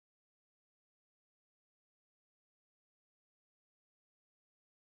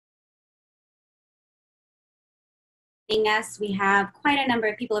us. We have quite a number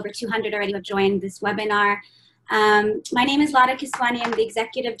of people, over 200 already, who have joined this webinar. My name is Lada Kiswani. I'm the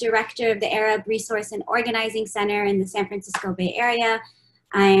Executive Director of the Arab Resource and Organizing Center in the San Francisco Bay Area.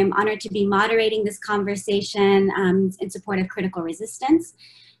 I am honored to be moderating this conversation in support of critical resistance.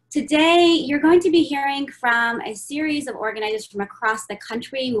 Today, you're going to be hearing from a series of organizers from across the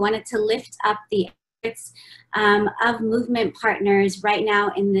country. We wanted to lift up the efforts of movement partners right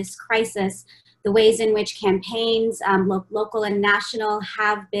now in this crisis, the ways in which campaigns, local and national,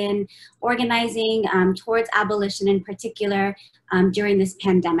 have been organizing towards abolition in particular during this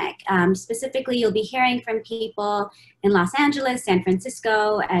pandemic. Specifically, you'll be hearing from people in Los Angeles, San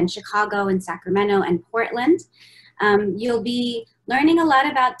Francisco, and Chicago, and Sacramento, and Portland. You'll be learning a lot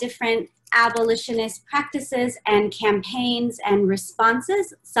about different abolitionist practices and campaigns and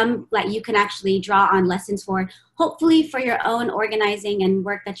responses, some that you can actually draw on lessons for, hopefully for your own organizing and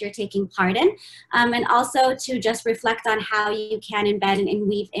work that you're taking part in, and also to just reflect on how you can embed and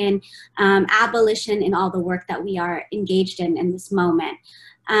weave in abolition in all the work that we are engaged in this moment.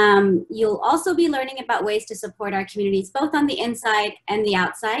 You'll also be learning about ways to support our communities, both on the inside and the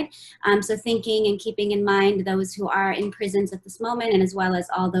outside. So thinking and keeping in mind those who are in prisons at this moment, and as well as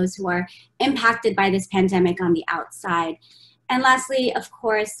all those who are impacted by this pandemic on the outside. And lastly, of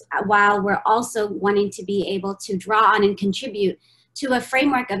course, while we're also wanting to be able to draw on and contribute to a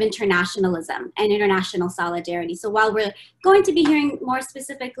framework of internationalism and international solidarity. So while we're going to be hearing more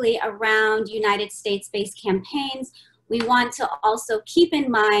specifically around United States-based campaigns, we want to also keep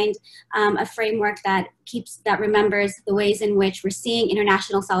in mind a framework that remembers the ways in which we're seeing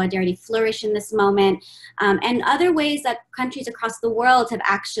international solidarity flourish in this moment, and other ways that countries across the world have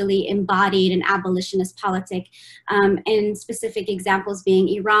actually embodied an abolitionist politic, and specific examples being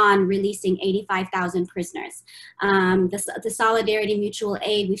Iran releasing 85,000 prisoners, the solidarity mutual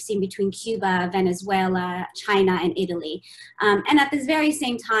aid we've seen between Cuba, Venezuela, China, and Italy. And at this very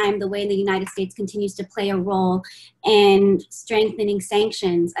same time, the way the United States continues to play a role in strengthening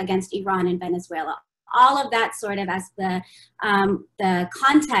sanctions against Iran and Venezuela. All of that sort of as the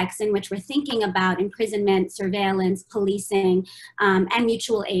context in which we're thinking about imprisonment, surveillance, policing, and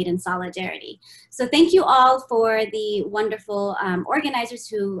mutual aid and solidarity. So thank you all for the wonderful organizers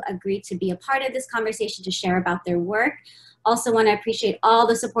who agreed to be a part of this conversation to share about their work. Also want to appreciate all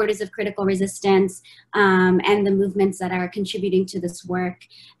the supporters of critical resistance and the movements that are contributing to this work.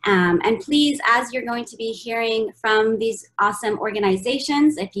 And please, as you're going to be hearing from these awesome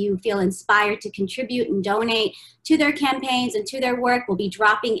organizations, if you feel inspired to contribute and donate to their campaigns and to their work, we'll be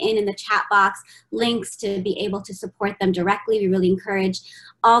dropping in the chat box links to be able to support them directly. We really encourage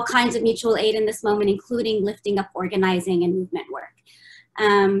all kinds of mutual aid in this moment, including lifting up organizing and movement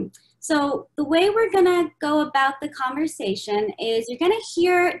work. So the way we're gonna go about the conversation is you're gonna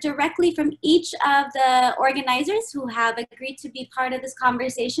hear directly from each of the organizers who have agreed to be part of this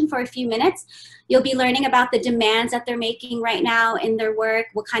conversation for a few minutes. You'll be learning about the demands that they're making right now in their work,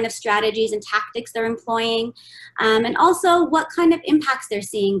 what kind of strategies and tactics they're employing, and also what kind of impacts they're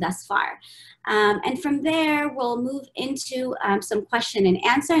seeing thus far. And from there, we'll move into some question and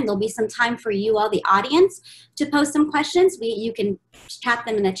answer, and there'll be some time for you all, the audience, to post some questions. You can chat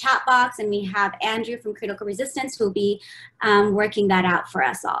them in the chat box, and we have Andrew from Critical Resistance who will be working that out for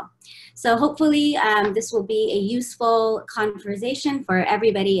us all. So hopefully this will be a useful conversation for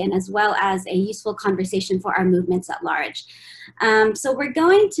everybody, and as well as a useful conversation for our movements at large. So we're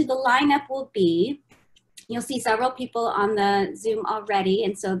going to, the lineup will be, you'll see several people on the Zoom already,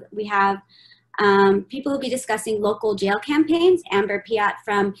 and so we have people will be discussing local jail campaigns, Amber Piatt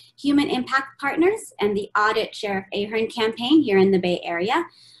from Human Impact Partners and the Audit Sheriff Ahern campaign here in the Bay Area.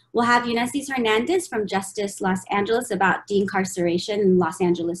 We'll have Eunisses Hernandez from Justice Los Angeles about decarceration in Los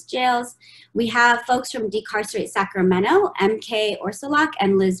Angeles jails. We have folks from Decarcerate Sacramento, MK Orsulak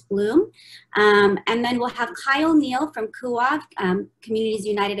and Liz Bloom. And then we'll have Kyle Neal from CUAV, Communities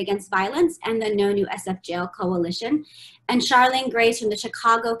United Against Violence, and the No New SF Jail Coalition, and Sharlyn Grace from the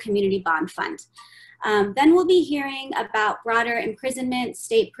Chicago Community Bond Fund. Then we'll be hearing about broader imprisonment,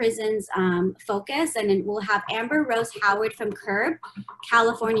 state prisons focus, and then we'll have Amber Rose Howard from CURB,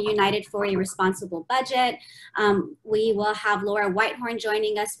 California United for a Responsible Budget. We will have Laura Whitehorn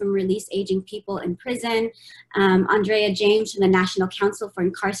joining us from Release Aging People in Prison, Andrea James from the National Council for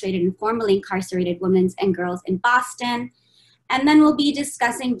Incarcerated and Formerly Incarcerated Women and Girls in Boston. And then we'll be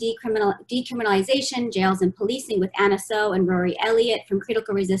discussing decriminalization, jails, and policing with Anna So and Rory Elliott from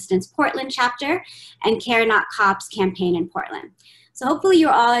Critical Resistance Portland chapter and Care Not Cops campaign in Portland. So hopefully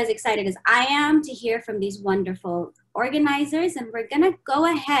you're all as excited as I am to hear from these wonderful organizers, and we're gonna go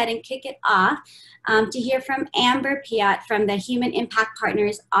ahead and kick it off to hear from Amber Piatt from the Human Impact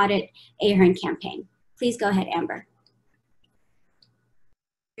Partners Audit Ahern campaign. Please go ahead, Amber.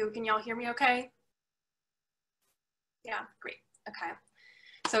 Can y'all hear me okay? Yeah, great, okay.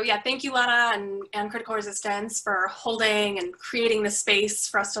 So yeah, thank you, Lana and Critical Resistance for holding and creating this space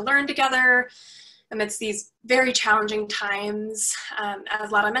for us to learn together amidst these very challenging times.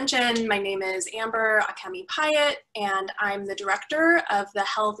 As Lana mentioned, my name is Amber Akemi Piatt, and I'm the director of the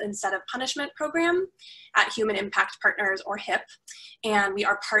Health Instead of Punishment program at Human Impact Partners, or HIP, and we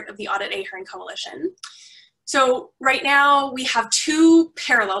are part of the Audit Ahern Coalition. So right now we have two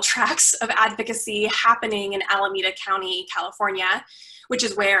parallel tracks of advocacy happening in Alameda County, California, which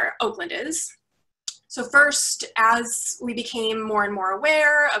is where Oakland is. So first, as we became more and more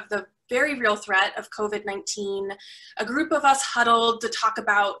aware of the very real threat of COVID-19, a group of us huddled to talk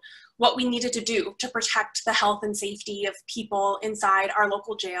about what we needed to do to protect the health and safety of people inside our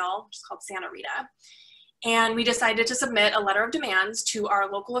local jail, which is called Santa Rita. And we decided to submit a letter of demands to our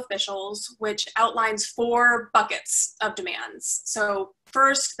local officials, which outlines 4 buckets of demands. So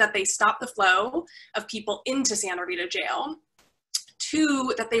first, that they stop the flow of people into Santa Rita jail.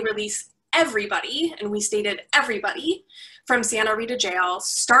 2, that they release everybody, and we stated everybody, from Santa Rita jail,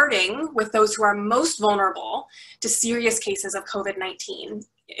 starting with those who are most vulnerable to serious cases of COVID-19,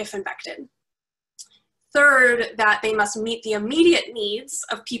 if infected. 3rd, that they must meet the immediate needs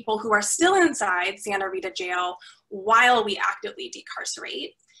of people who are still inside Santa Rita jail while we actively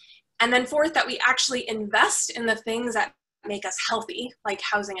decarcerate. And then 4th, that we actually invest in the things that make us healthy, like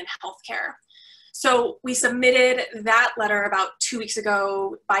housing and healthcare. So we submitted that letter about 2 weeks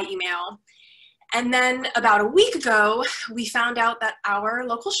ago by email. And then about a week ago, we found out that our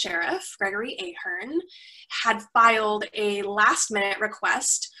local sheriff, Gregory Ahern, had filed a last-minute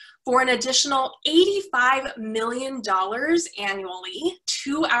request for an additional $85 million annually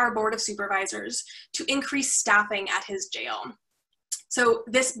to our Board of Supervisors to increase staffing at his jail. So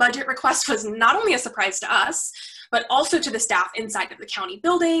this budget request was not only a surprise to us, but also to the staff inside of the county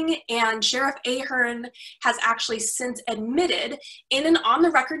building, and Sheriff Ahern has actually since admitted in an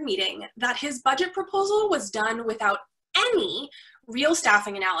on-the-record meeting that his budget proposal was done without any real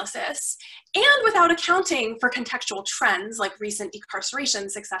staffing analysis and without accounting for contextual trends like recent decarceration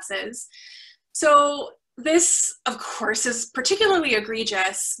successes. So this, of course, is particularly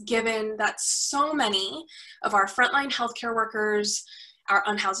egregious given that so many of our frontline healthcare workers, our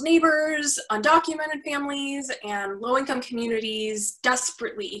unhoused neighbors, undocumented families, and low-income communities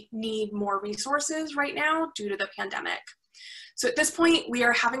desperately need more resources right now due to the pandemic. So at this point, we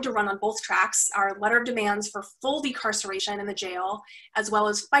are having to run on both tracks, our letter of demands for full decarceration in the jail, as well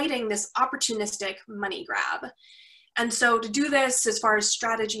as fighting this opportunistic money grab. And so to do this, as far as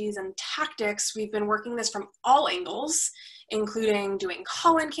strategies and tactics, we've been working this from all angles, including doing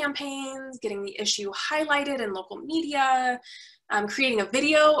call-in campaigns, getting the issue highlighted in local media, creating a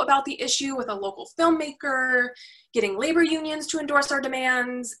video about the issue with a local filmmaker, getting labor unions to endorse our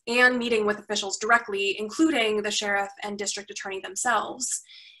demands, and meeting with officials directly, including the sheriff and district attorney themselves.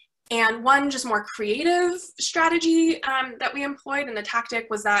 And one just more creative strategy that we employed in the tactic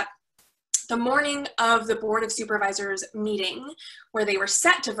was that the morning of the Board of Supervisors meeting, where they were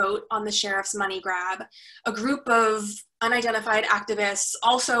set to vote on the sheriff's money grab, a group of unidentified activists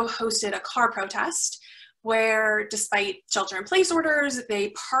also hosted a car protest where, despite shelter-in-place orders,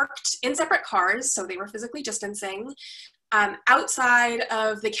 they parked in separate cars, so they were physically distancing, outside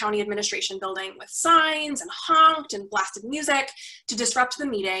of the county administration building with signs and honked and blasted music to disrupt the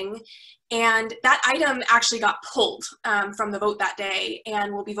meeting. And that item actually got pulled from the vote that day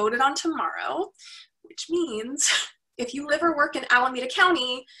and will be voted on tomorrow, which means if you live or work in Alameda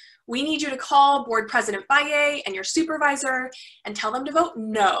County, we need you to call Board President Valle and your supervisor and tell them to vote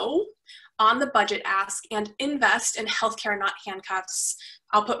no on the budget ask and invest in healthcare, not handcuffs.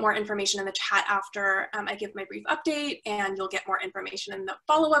 I'll put more information in the chat after I give my brief update, and you'll get more information in the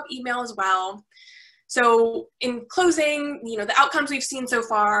follow-up email as well. So in closing, the outcomes we've seen so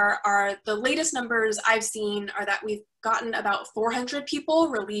far are the latest numbers I've seen are that we've gotten about 400 people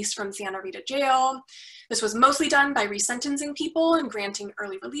released from Santa Rita jail. This was mostly done by resentencing people and granting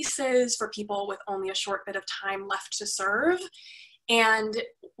early releases for people with only a short bit of time left to serve. And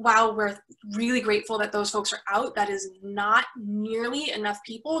while we're really grateful that those folks are out, that is not nearly enough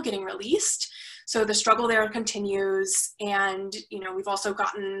people getting released. So the struggle there continues. And, we've also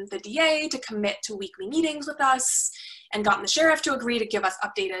gotten the DA to commit to weekly meetings with us and gotten the sheriff to agree to give us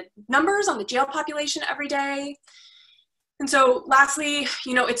updated numbers on the jail population every day. And so lastly,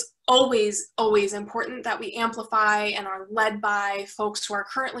 it's always important that we amplify and are led by folks who are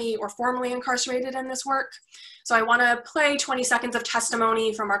currently or formerly incarcerated in this work. So I want to play 20 seconds of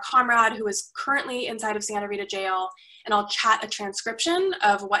testimony from our comrade who is currently inside of Santa Rita jail, and I'll chat a transcription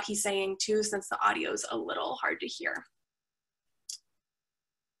of what he's saying too, since the audio is a little hard to hear.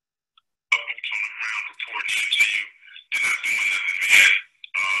 not doing nothing, man,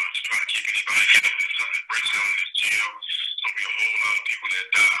 to try to keep anybody healthy. If something breaks out in this jail, there's going to be a whole lot of people that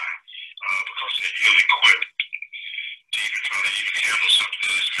die because they're ill-equipped to even try to even handle something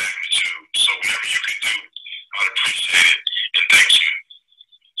of this magnitude. So whatever you can do, I'd appreciate it, and thank you.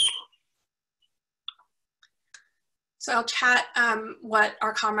 So I'll chat what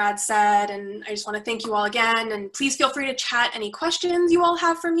our comrades said, and I just want to thank you all again, and please feel free to chat any questions you all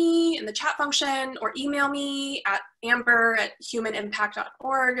have for me in the chat function, or email me at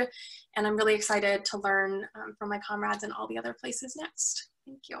amber@humanimpact.org, and I'm really excited to learn from my comrades in all the other places next.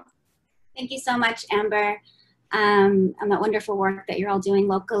 Thank you. Thank you so much, Amber, on that wonderful work that you're all doing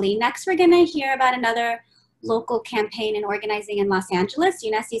locally. Next, we're going to hear about another local campaign and organizing in Los Angeles.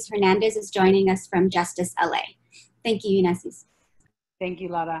 Eunisses Hernandez is joining us from JusticeLA. Thank you, Eunisses. Thank you,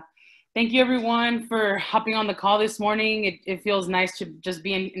 Lara. Thank you, everyone, for hopping on the call this morning. It feels nice to just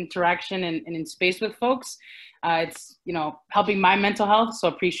be in interaction and in space with folks. It's, you know, helping my mental health, so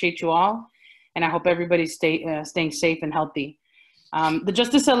appreciate you all. And I hope everybody's staying safe and healthy. The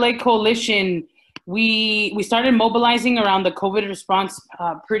JusticeLA Coalition, we started mobilizing around the COVID response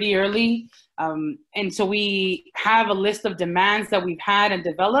pretty early. And so we have a list of demands that we've had and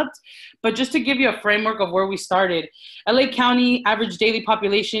developed. But just to give you a framework of where we started, LA County average daily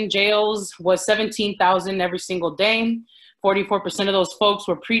population jails was 17,000 every single day. 44% of those folks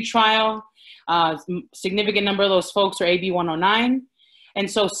were pretrial. Significant number of those folks are AB 109. And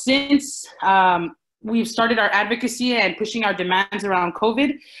so since we've started our advocacy and pushing our demands around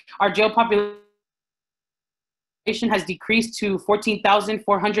COVID, our jail population has decreased to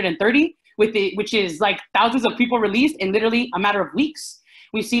 14,430, which is like thousands of people released in literally a matter of weeks.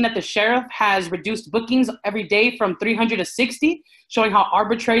 We've seen that the sheriff has reduced bookings every day from 300 to 60, showing how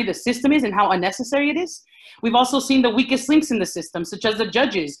arbitrary the system is and how unnecessary it is. We've also seen the weakest links in the system, such as the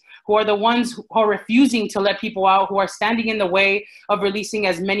judges, who are the ones who are refusing to let people out, who are standing in the way of releasing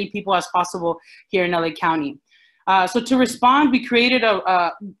as many people as possible here in LA County. So to respond, we created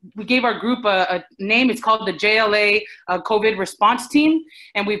we gave our group a name. It's called the JLA COVID Response Team,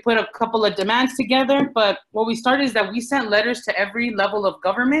 and we put a couple of demands together. But what we started is that we sent letters to every level of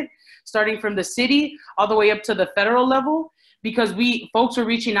government, starting from the city all the way up to the federal level, because folks were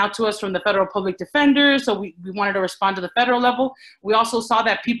reaching out to us from the federal public defenders, so we wanted to respond to the federal level. We also saw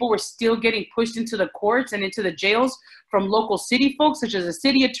that people were still getting pushed into the courts and into the jails from local city folks, such as the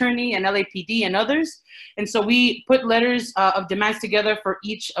city attorney and LAPD and others. And so we put letters of demands together for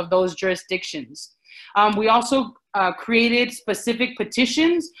each of those jurisdictions. We also created specific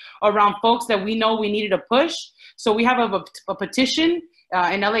petitions around folks that we know we needed to push. So we have a petition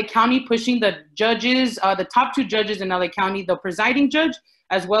in LA County pushing the judges, the top two judges in LA County, the presiding judge,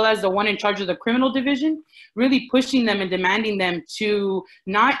 as well as the one in charge of the criminal division, really pushing them and demanding them to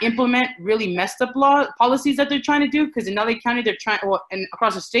not implement really messed up policies that they're trying to do. Because in LA County, they're trying, well, and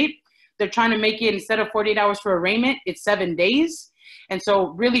across the state, they're trying to make it, instead of 48 hours for arraignment, it's 7 days. And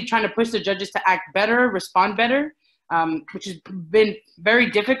so really trying to push the judges to act better, respond better, which has been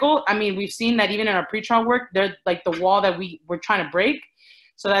very difficult. I mean, we've seen that even in our pretrial work, they're like the wall that we're trying to break.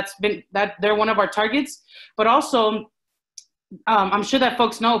 So they're one of our targets. But also, I'm sure that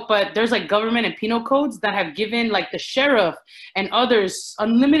folks know, but there's like government and penal codes that have given like the sheriff and others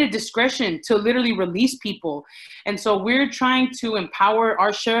unlimited discretion to literally release people. And so we're trying to empower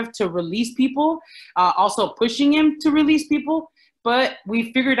our sheriff to release people, also pushing him to release people. But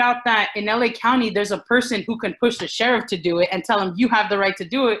we figured out that in LA County, there's a person who can push the sheriff to do it and tell him you have the right to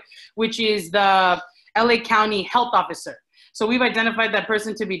do it, which is the LA County health officer. So we've identified that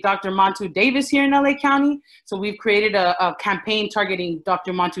person to be Dr. Montu Davis here in LA County. So we've created a campaign targeting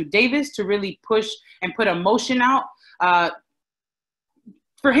Dr. Montu Davis to really push and put a motion out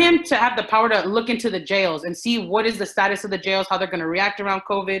for him to have the power to look into the jails and see what is the status of the jails, how they're going to react around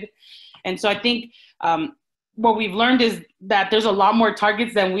COVID. And so I think what we've learned is that there's a lot more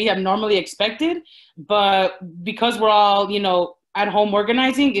targets than we have normally expected. But because we're all, you know, at home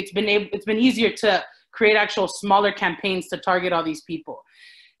organizing, it's been easier to create actual smaller campaigns to target all these people.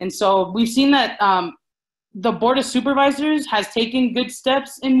 And so we've seen that the Board of Supervisors has taken good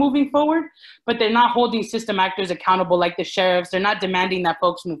steps in moving forward, but they're not holding system actors accountable like the sheriffs. They're not demanding that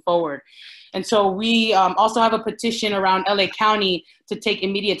folks move forward. And so we also have a petition around LA County to take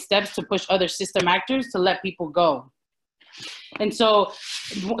immediate steps to push other system actors to let people go. And so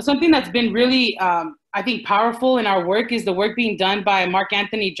something that's been really, I think, powerful in our work is the work being done by Mark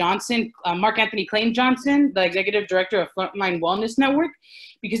Anthony Clayton Johnson, the Executive Director of Frontline Wellness Network,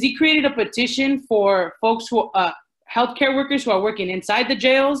 because he created a petition for folks who healthcare workers who are working inside the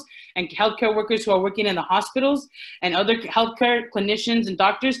jails and healthcare workers who are working in the hospitals and other healthcare clinicians and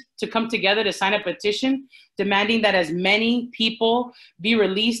doctors to come together to sign a petition demanding that as many people be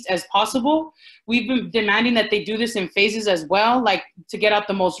released as possible. We've been demanding that they do this in phases as well, like to get out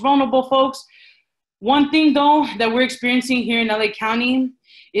the most vulnerable folks. One thing though that we're experiencing here in LA County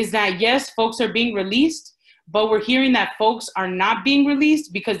is that yes, folks are being released, but we're hearing that folks are not being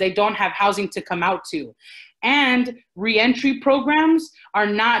released because they don't have housing to come out to. And reentry programs are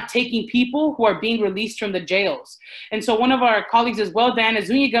not taking people who are being released from the jails. And so one of our colleagues as well, Diana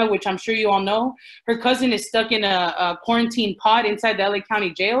Zuniga, which I'm sure you all know, her cousin is stuck in a quarantine pod inside the LA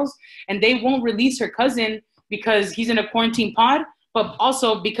County jails, and they won't release her cousin because he's in a quarantine pod, but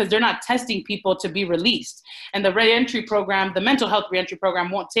also because they're not testing people to be released. And the reentry program, the mental health reentry program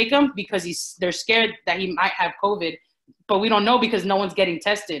won't take him because they're scared that he might have COVID, but we don't know because no one's getting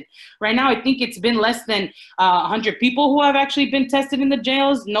tested. Right now, I think it's been less than 100 people who have actually been tested in the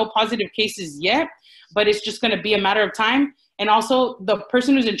jails, no positive cases yet, but it's just gonna be a matter of time. And also the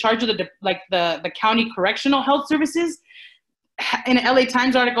person who's in charge of the county correctional health services, in an LA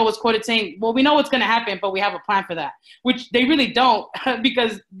Times article was quoted saying, well, we know what's gonna happen, but we have a plan for that, which they really don't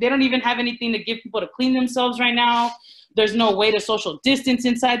because they don't even have anything to give people to clean themselves right now. There's no way to social distance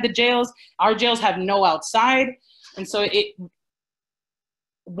inside the jails. Our jails have no outside. And so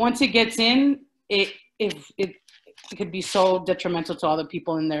once it gets in, it could be so detrimental to all the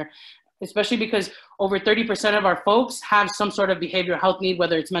people in there, especially because over 30% of our folks have some sort of behavioral health need,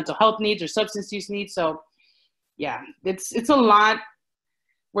 whether it's mental health needs or substance use needs. So yeah, it's a lot.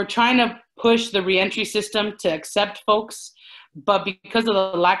 We're trying to push the reentry system to accept folks, but because of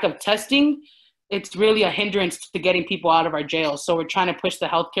the lack of testing, it's really a hindrance to getting people out of our jails. So we're trying to push the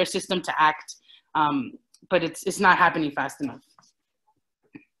healthcare system to act, but it's not happening fast enough.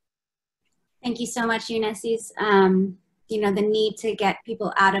 Thank you so much, Eunisses. You know, the need to get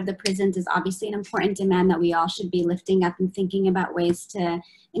people out of the prisons is obviously an important demand that we all should be lifting up and thinking about ways to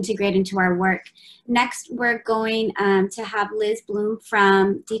integrate into our work. Next, we're going to have Liz Bloom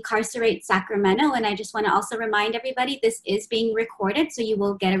from Decarcerate Sacramento. And I just want to also remind everybody, this is being recorded, so you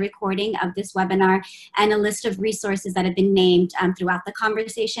will get a recording of this webinar and a list of resources that have been named throughout the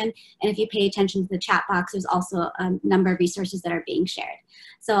conversation. And if you pay attention to the chat box, there's also a number of resources that are being shared.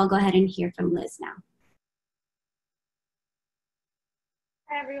 So I'll go ahead and hear from Liz now.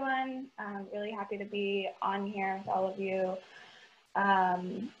 Hi everyone, really happy to be on here with all of you.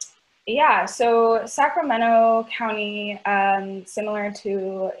 Yeah, so Sacramento County, similar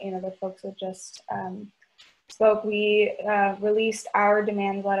to the folks that just spoke, we released our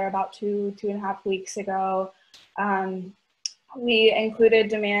demand letter about two and a half weeks ago. We included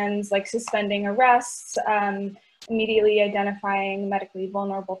demands like suspending arrests, immediately identifying medically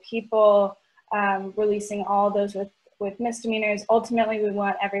vulnerable people, releasing all those with misdemeanors. Ultimately, we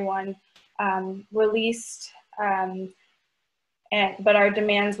want everyone released, but our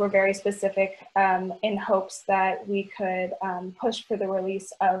demands were very specific in hopes that we could push for the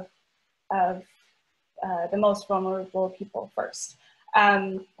release of the most vulnerable people first.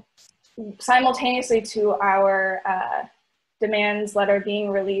 Simultaneously to our demands letter being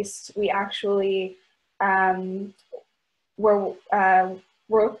released, we actually were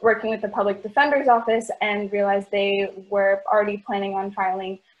working with the Public Defender's Office and realized they were already planning on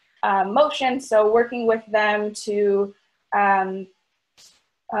filing motions. So working with them to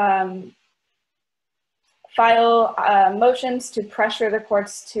file motions to pressure the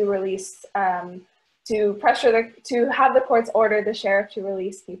courts to release, to have the courts order the sheriff to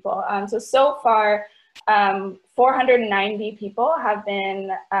release people. So far, 490 people have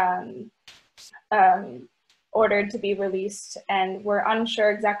been ordered to be released, and we're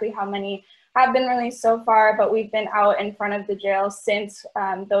unsure exactly how many have been released so far, but we've been out in front of the jail since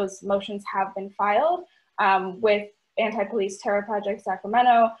those motions have been filed with Anti-Police Terror Project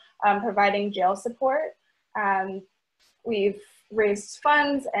Sacramento providing jail support. We've raised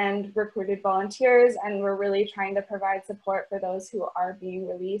funds and recruited volunteers, and we're really trying to provide support for those who are being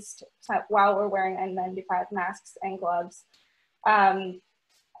released while we're wearing N95 masks and gloves.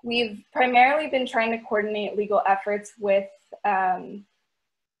 We've primarily been trying to coordinate legal efforts with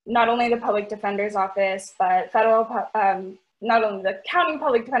not only the Public Defender's Office, but not only the County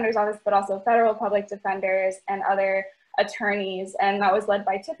Public Defender's Office, but also federal public defenders and other attorneys. And that was led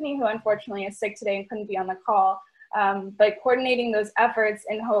by Tifanei, who unfortunately is sick today and couldn't be on the call. But coordinating those efforts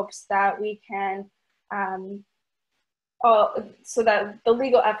in hopes that we can, so that the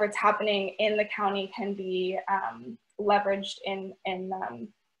legal efforts happening in the county can be leveraged in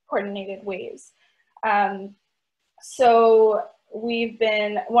coordinated ways. So we've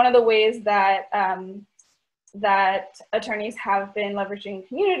been, one of the ways that that attorneys have been leveraging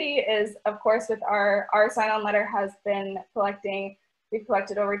community is, of course, with our sign-on letter has been we've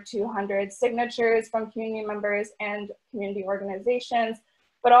collected over 200 signatures from community members and community organizations.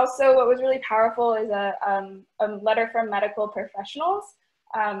 But also what was really powerful is a letter from medical professionals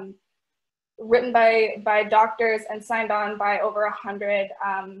written by doctors and signed on by over 100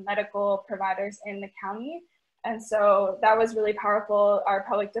 medical providers in the county. And so that was really powerful. Our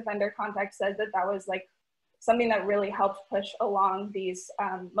public defender contact said that that was like something that really helped push along these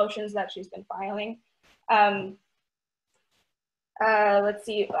motions that she's been filing. Let's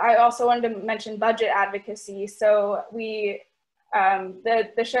see, I also wanted to mention budget advocacy. So we,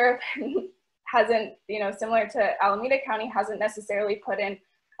 the sheriff hasn't, similar to Alameda County, hasn't necessarily put in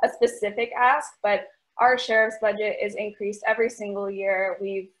a specific ask, but our sheriff's budget is increased every single year.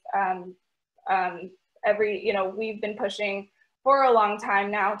 We've, we've been pushing for a long time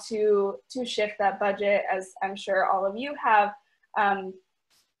now to shift that budget, as I'm sure all of you have.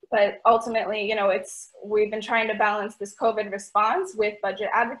 But ultimately, we've been trying to balance this COVID response with budget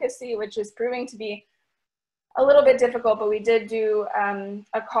advocacy, which is proving to be a little bit difficult, but we did do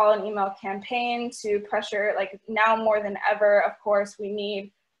a call and email campaign to pressure, like now more than ever, of course, we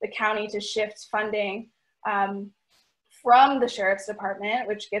need the county to shift funding from the Sheriff's Department,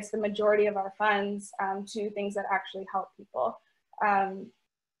 which gets the majority of our funds, to things that actually help people.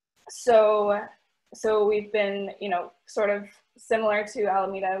 So we've been, sort of similar to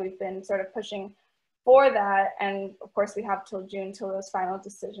Alameda, we've been sort of pushing for that. And of course we have till June till those final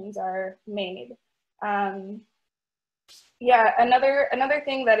decisions are made. Yeah, another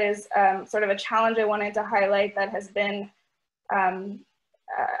thing that is sort of a challenge I wanted to highlight that has been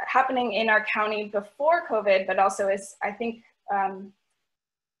happening in our county before COVID, but also is, I think,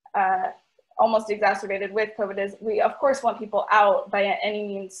 almost exacerbated with COVID, is we of course want people out by any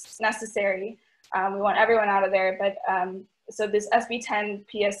means necessary. We want everyone out of there, but so this SB 10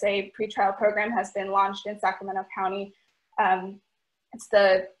 PSA pretrial program has been launched in Sacramento County. It's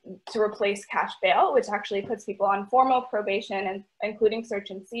to replace cash bail, which actually puts people on formal probation, and including search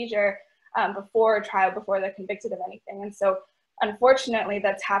and seizure before trial, before they're convicted of anything. And so unfortunately,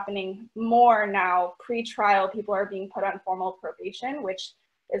 that's happening more now. Pre-trial, people are being put on formal probation, which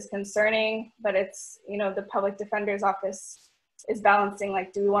is concerning, but it's, the public defender's office is balancing,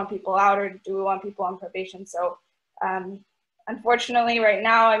 like, do we want people out or do we want people on probation? So unfortunately right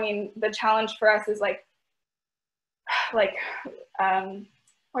now, I mean, the challenge for us is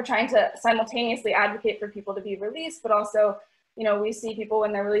we're trying to simultaneously advocate for people to be released, but also, we see people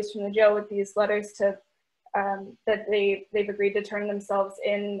when they're released from the jail with these letters to that they've agreed to turn themselves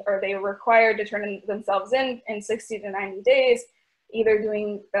in, or they were required to turn themselves in 60 to 90 days, either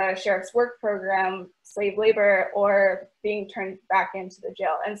doing the sheriff's work program, slave labor, or being turned back into the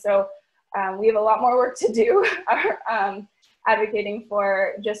jail. And so we have a lot more work to do advocating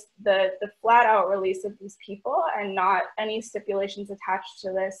for just the flat out release of these people and not any stipulations attached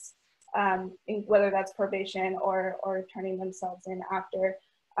to this, whether that's probation or turning themselves in after.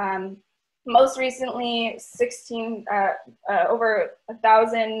 Most recently, over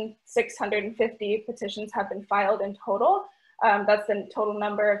 1,650 petitions have been filed in total. That's the total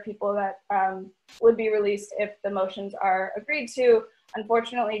number of people that would be released if the motions are agreed to.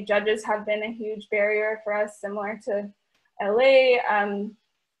 Unfortunately, judges have been a huge barrier for us, similar to LA,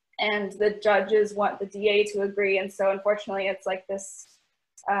 and the judges want the DA to agree. And so unfortunately, it's like this,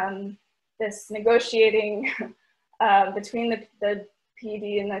 this negotiating between the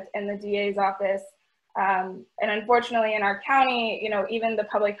PD and the DA's office. And unfortunately in our county, even the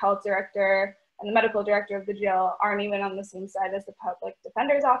public health director and the medical director of the jail aren't even on the same side as the public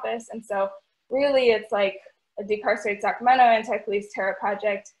defender's office. And so really it's like a Decarcerate Sacramento anti-police terror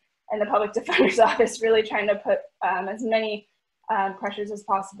project and the public defender's office really trying to put as many pressures as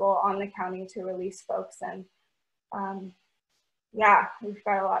possible on the county to release folks. And yeah, we've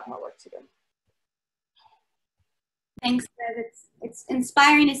got a lot more work to do. Thanks, Liv. It's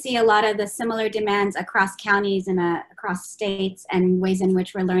inspiring to see a lot of the similar demands across counties and across states, and ways in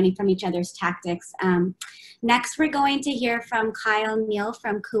which we're learning from each other's tactics. Next, we're going to hear from Kyle Neal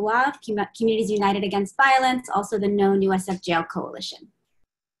from CUAV, Communities United Against Violence, also the known USF Jail Coalition.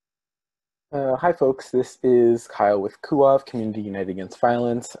 Hi folks, this is Kyle with CUAV, Community United Against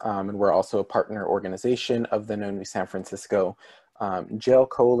Violence, and we're also a partner organization of the known San Francisco Jail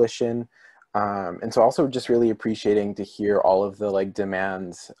Coalition. And so also just really appreciating to hear all of the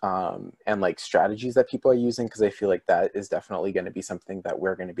demands and strategies that people are using, because I feel like that is definitely going to be something that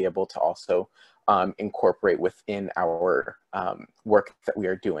we're going to be able to also incorporate within our work that we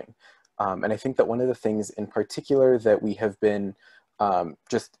are doing. And I think that one of the things in particular that we have been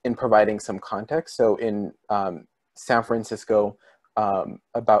just in providing some context. So in San Francisco,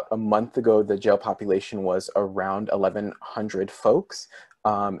 about a month ago, the jail population was around 1,100 folks.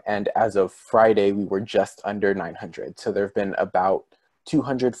 And as of Friday, we were just under 900. So there have been about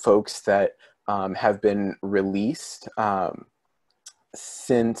 200 folks that have been released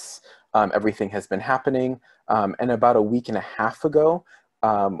since everything has been happening. And about a week and a half ago,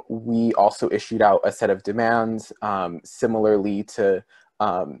 we also issued out a set of demands similarly to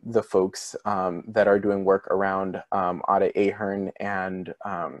the folks that are doing work around Audit, Ahern, and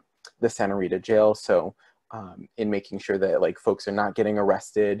the Santa Rita jail. So in making sure that like folks are not getting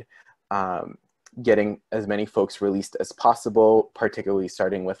arrested, getting as many folks released as possible, particularly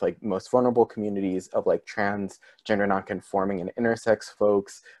starting with like most vulnerable communities of like trans, gender nonconforming, and intersex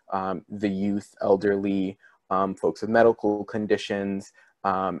folks, the youth, elderly, folks with medical conditions,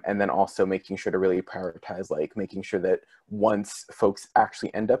 and then also making sure to really prioritize like making sure that once folks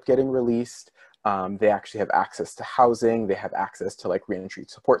actually end up getting released, they actually have access to housing, they have access to like reentry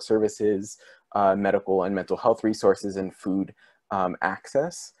support services, medical and mental health resources, and food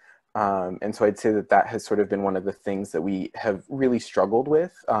access. And so I'd say that that has sort of been one of the things that we have really struggled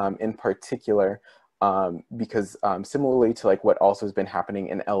with in particular, because similarly to like what also has been happening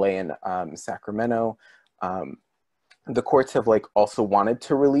in LA and Sacramento, the courts have like also wanted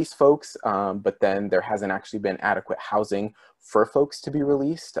to release folks, but then there hasn't actually been adequate housing for folks to be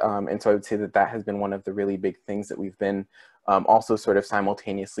released. And so I would say that that has been one of the really big things that we've been also sort of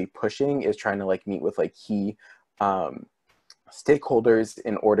simultaneously pushing, is trying to like meet with like key stakeholders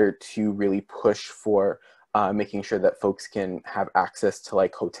in order to really push for making sure that folks can have access to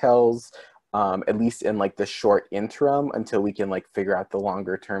like hotels, at least in like the short interim until we can like figure out the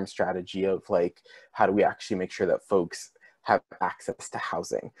longer term strategy of like, how do we actually make sure that folks have access to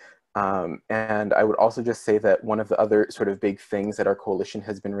housing? And I would also just say that one of the other sort of big things that our coalition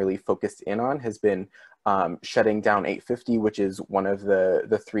has been really focused in on has been shutting down 850, which is one of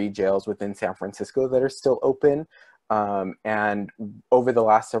the 3 jails within San Francisco that are still open. And over the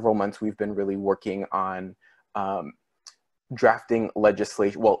last several months, we've been really working on drafting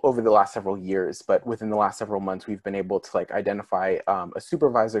legislation, well, over the last several years, but within the last several months, we've been able to like identify a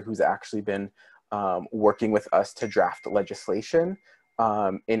supervisor who's actually been working with us to draft legislation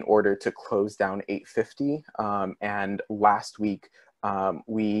in order to close down 850. And last week,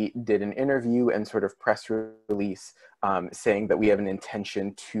 we did an interview and sort of press release saying that we have an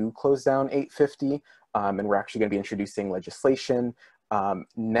intention to close down 850. And we're actually going to be introducing legislation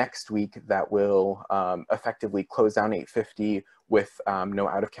next week that will effectively close down 850 with no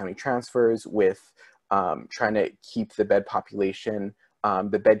out-of-county transfers, with trying to keep the bed population,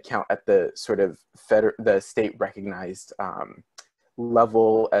 the bed count at the sort of the state recognized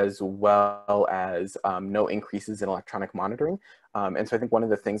level, as well as no increases in electronic monitoring. And so I think one of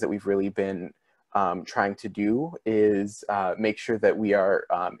the things that we've really been trying to do is make sure that we are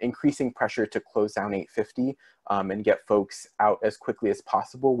increasing pressure to close down 850 and get folks out as quickly as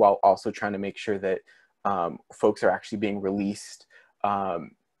possible, while also trying to make sure that folks are actually being released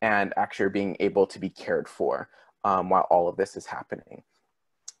and actually are being able to be cared for while all of this is happening.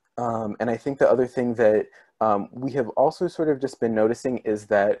 And I think the other thing that we have also sort of just been noticing is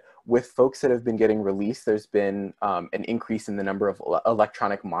that with folks that have been getting released, there's been an increase in the number of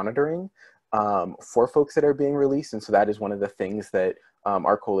electronic monitoring for folks that are being released. And so that is one of the things that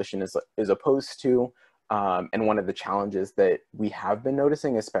our coalition is opposed to. And one of the challenges that we have been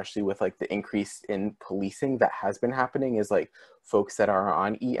noticing, especially with like the increase in policing that has been happening, is like folks that are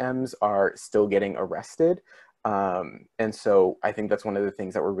on EMs are still getting arrested. And so I think that's one of the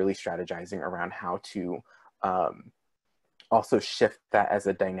things that we're really strategizing around, how to also shift that as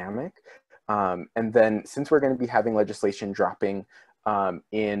a dynamic. And then since we're going to be having legislation dropping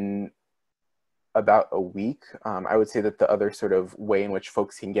in about a week, I would say that the other sort of way in which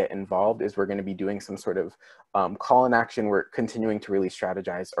folks can get involved is we're going to be doing some sort of call in action. We're continuing to really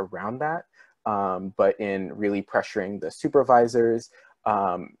strategize around that, but in really pressuring the supervisors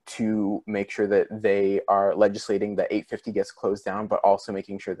to make sure that they are legislating that 850 gets closed down, but also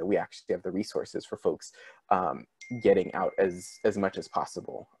making sure that we actually have the resources for folks getting out as much as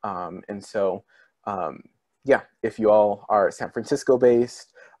possible. And so, yeah, if you all are San Francisco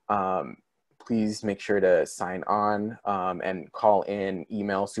based, please make sure to sign on and call in,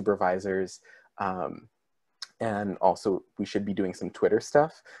 email supervisors. And also we should be doing some Twitter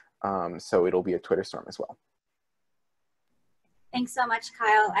stuff. So it'll be a Twitter storm as well. Thanks so much,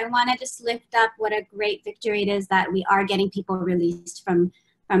 Kyle. I want to just lift up what a great victory it is that we are getting people released from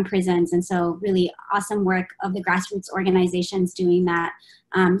from prisons. And so really awesome work of the grassroots organizations doing that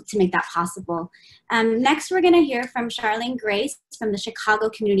to make that possible. Next, we're going to hear from Sharlyn Grace from the Chicago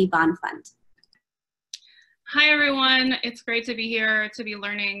Community Bond Fund. Hi, everyone. It's great to be here, to be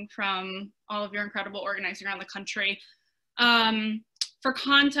learning from all of your incredible organizing around the country. For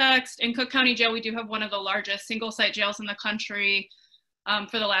context, in Cook County Jail, we do have one of the largest single-site jails in the country.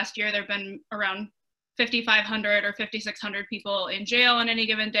 For the last year, there have been around 5,500 or 5,600 people in jail on any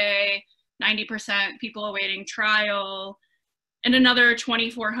given day, 90% people awaiting trial, and another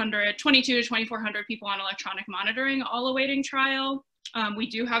 22 to 2,400 people on electronic monitoring, all awaiting trial. We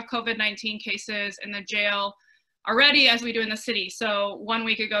do have COVID-19 cases in the jail already, as we do in the city. So 1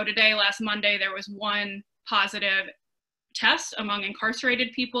 week ago today, last Monday, there was one positive test among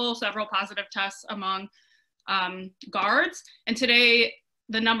incarcerated people, several positive tests among guards. And today,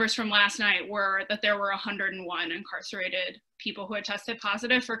 the numbers from last night were that there were 101 incarcerated people who had tested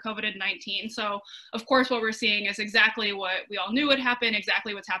positive for COVID-19. So of course, what we're seeing is exactly what we all knew would happen,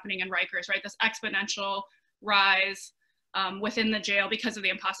 exactly what's happening in Rikers, right? This exponential rise within the jail because of the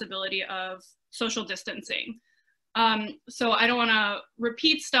impossibility of social distancing. So I don't want to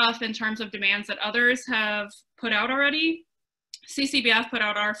repeat stuff in terms of demands that others have put out already. CCBF put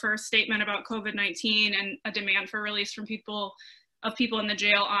out our first statement about COVID-19 and a demand for release from people in the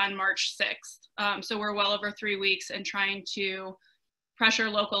jail on March 6th. So we're well over 3 weeks and trying to pressure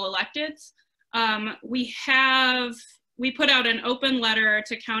local electeds. We put out an open letter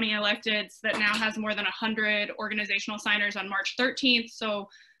to county electeds that now has more than 100 organizational signers on March 13th. So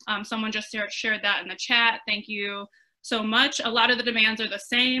someone just shared that in the chat. Thank you so much. A lot of the demands are the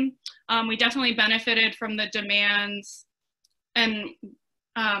same. We definitely benefited from the demands and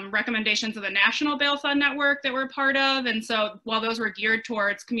recommendations of the National Bail Fund Network that we're part of. And so while those were geared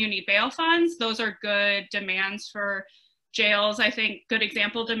towards community bail funds, those are good demands for jails. I think good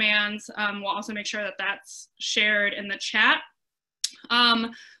example demands. We'll also make sure that that's shared in the chat.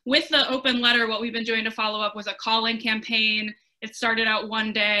 With the open letter, what we've been doing to follow up was a call-in campaign. It started out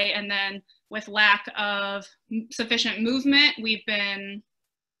one day, and then with lack of sufficient movement, we've been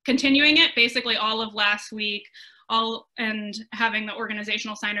continuing it basically all of last week, and having the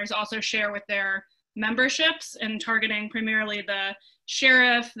organizational signers also share with their memberships and targeting primarily the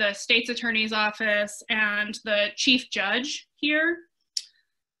sheriff, the state's attorney's office, and the chief judge here.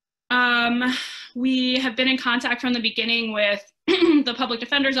 We have been in contact from the beginning with the public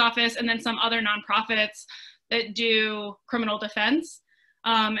defender's office and then some other nonprofits that do criminal defense.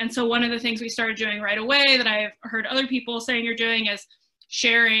 And so one of the things we started doing right away that I've heard other people saying you're doing is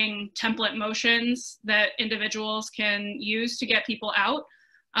sharing template motions that individuals can use to get people out.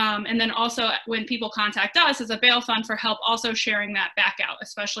 And then also when people contact us as a bail fund for help, also sharing that back out,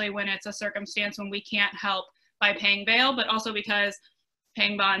 especially when it's a circumstance when we can't help by paying bail, but also because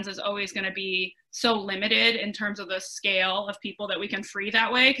paying bonds is always going to be so limited in terms of the scale of people that we can free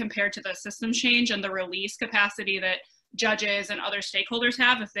that way compared to the system change and the release capacity that judges and other stakeholders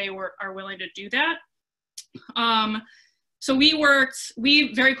have if they are willing to do that. So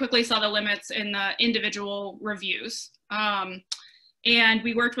we very quickly saw the limits in the individual reviews. And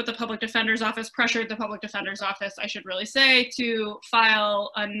we worked with the public defender's office, pressured the public defender's office, I should really say, to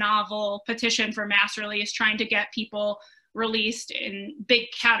file a novel petition for mass release, trying to get people released in big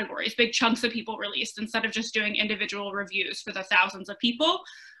categories, big chunks of people released, instead of just doing individual reviews for the thousands of people.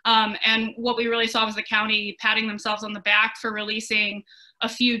 And what we really saw was the county patting themselves on the back for releasing a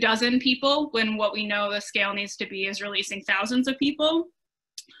few dozen people, when what we know the scale needs to be is releasing thousands of people.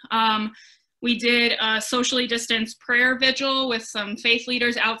 We did a socially distanced prayer vigil with some faith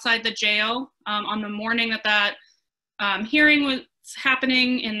leaders outside the jail on the morning that hearing was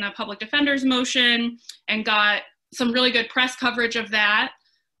happening in the public defender's motion, and got some really good press coverage of that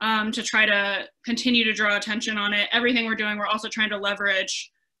to try to continue to draw attention on it. Everything we're doing, we're also trying to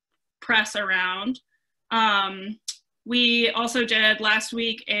leverage press around. We also did last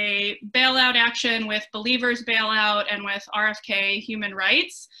week a bailout action with Believers Bailout and with RFK Human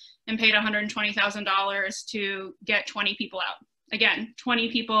Rights, and paid $120,000 to get 20 people out. Again,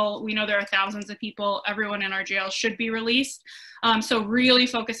 20 people, we know there are thousands of people, everyone in our jail should be released. So really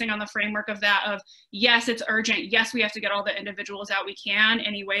focusing on the framework of that of, yes, it's urgent. Yes, we have to get all the individuals out we can,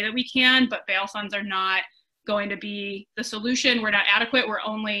 any way that we can, but bail funds are not going to be the solution. We're not adequate. We're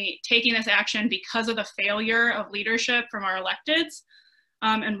only taking this action because of the failure of leadership from our electeds,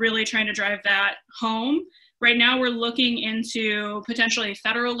 and really trying to drive that home. Right now, we're looking into potentially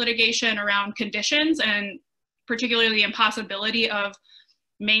federal litigation around conditions, and particularly the impossibility of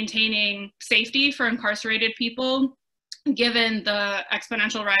maintaining safety for incarcerated people, given the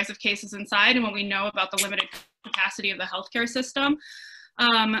exponential rise of cases inside and what we know about the limited capacity of the healthcare system.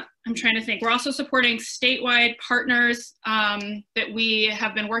 I'm trying to think. We're also supporting statewide partners that we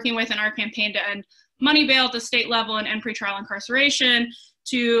have been working with in our campaign to end money bail at the state level and end pretrial incarceration.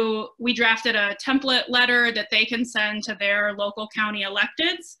 We drafted a template letter that they can send to their local county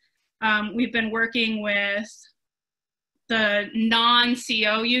electeds. We've been working with the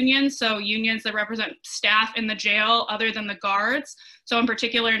non-CO unions, so unions that represent staff in the jail other than the guards. So in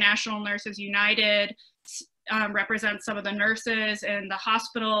particular, National Nurses United represents some of the nurses in the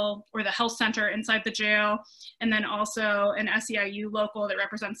hospital or the health center inside the jail, and then also an SEIU local that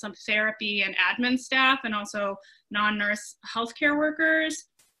represents some therapy and admin staff, and also non-nurse healthcare workers.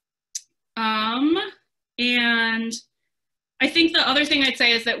 And I think the other thing I'd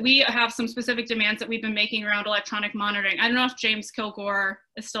say is that we have some specific demands that we've been making around electronic monitoring. I don't know if James Kilgore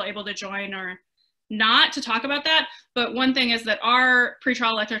is still able to join or not to talk about that, but one thing is that our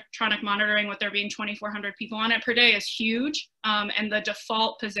pretrial electronic monitoring, with there being 2,400 people on it per day, is huge, and the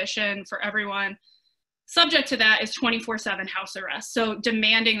default position for everyone subject to that is 24/7 house arrest. So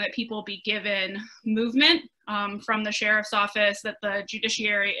demanding that people be given movement from the sheriff's office, that the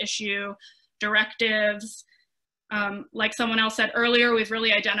judiciary issue directives. Like someone else said earlier, we've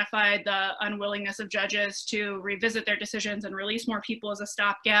really identified the unwillingness of judges to revisit their decisions and release more people as a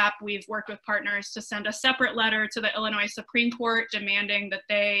stopgap. We've worked with partners to send a separate letter to the Illinois Supreme Court demanding that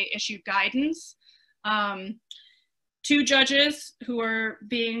they issue guidance to judges who are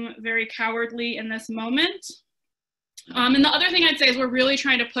being very cowardly in this moment. And the other thing I'd say is we're really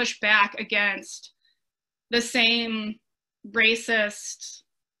trying to push back against the same racist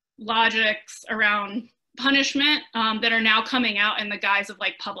logics around punishment that are now coming out in the guise of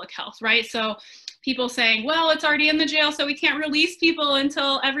like public health, right? So people saying, well, it's already in the jail, so we can't release people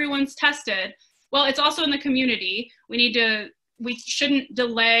until everyone's tested. Well, it's also in the community. We shouldn't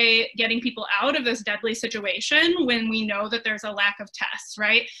delay getting people out of this deadly situation when we know that there's a lack of tests,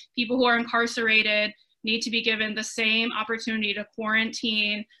 right? People who are incarcerated need to be given the same opportunity to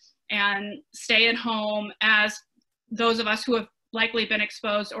quarantine and stay at home as those of us who have likely been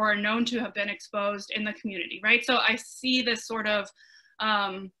exposed or are known to have been exposed in the community, right? So I see this sort of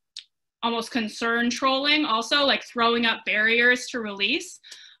almost concern trolling also, like throwing up barriers to release.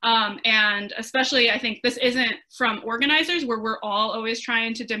 And especially I think this isn't from organizers, where we're all always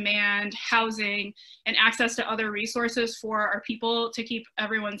trying to demand housing and access to other resources for our people to keep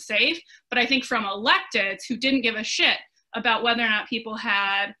everyone safe. But I think from electeds who didn't give a shit about whether or not people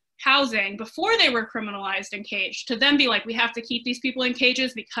had housing before they were criminalized and caged, to then be like, we have to keep these people in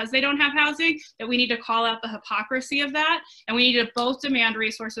cages because they don't have housing, that we need to call out the hypocrisy of that. And we need to both demand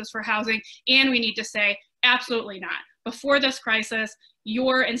resources for housing, and we need to say, absolutely not. Before this crisis,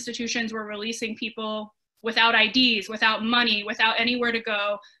 your institutions were releasing people without IDs, without money, without anywhere to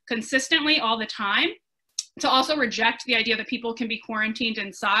go, consistently all the time. To also reject the idea that people can be quarantined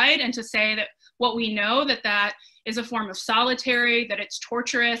inside, and to say that what we know, that is a form of solitary, that it's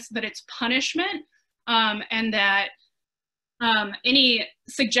torturous, that it's punishment, and that any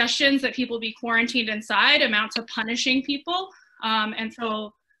suggestions that people be quarantined inside amount to punishing people. And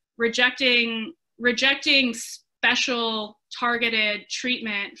so rejecting special targeted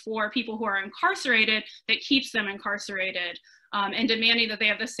treatment for people who are incarcerated that keeps them incarcerated, and demanding that they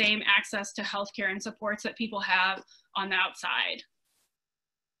have the same access to healthcare and supports that people have on the outside.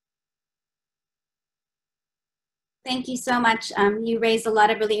 Thank you so much. You raised a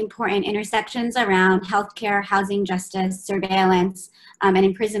lot of really important intersections around healthcare, housing justice, surveillance, and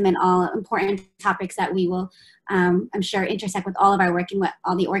imprisonment, all important topics that we will, I'm sure, intersect with all of our work and what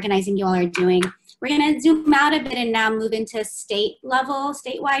all the organizing you all are doing. We're going to zoom out a bit and now move into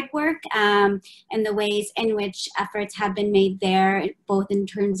statewide work, and the ways in which efforts have been made there, both in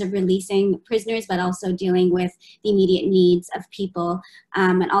terms of releasing prisoners, but also dealing with the immediate needs of people.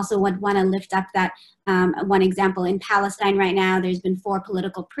 And also would want to lift up that one example in Palestine right now. There's been 4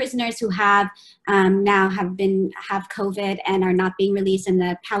 political prisoners who have now have COVID and are not being released, and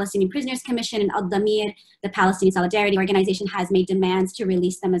the Palestinian Prisoners Commission and Al-Damir, the Palestinian Solidarity Organization, has made demands to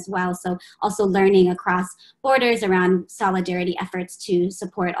release them as well. So also learning across borders around solidarity efforts to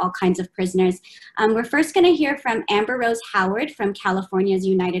support all kinds of prisoners. We're first going to hear from Amber Rose Howard from California's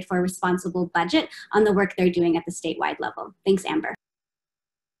United for a Responsible Budget on the work they're doing at the statewide level. Thanks, Amber.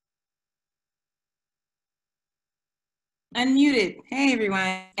 Unmuted. Hey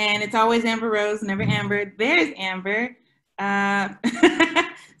everyone, and it's always Amber Rose, never Amber. There's Amber.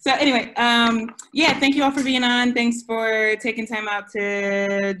 So anyway, yeah, thank you all for being on. Thanks for taking time out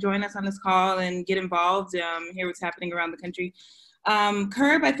to join us on this call and get involved, hear what's happening around the country.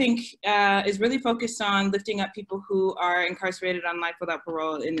 CURB, I think, is really focused on lifting up people who are incarcerated on life without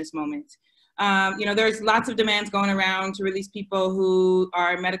parole in this moment. You know, there's lots of demands going around to release people who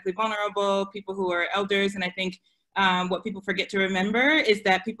are medically vulnerable, people who are elders, and I think what people forget to remember is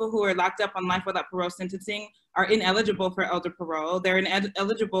that people who are locked up on life without parole sentencing are ineligible for elder parole. They're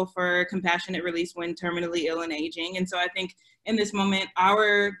ineligible for compassionate release when terminally ill and aging. And so I think in this moment,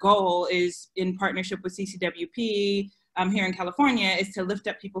 our goal is, in partnership with CCWP here in California, is to lift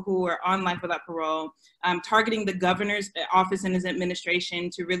up people who are on life without parole, targeting the governor's office and his administration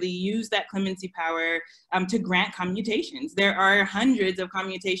to really use that clemency power to grant commutations. There are hundreds of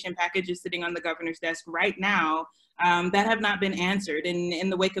commutation packages sitting on the governor's desk right now that have not been answered. And in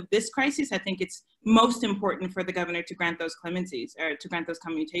the wake of this crisis, I think it's most important for the governor to grant those clemencies, or to grant those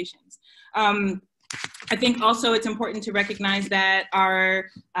commutations. I think also it's important to recognize that our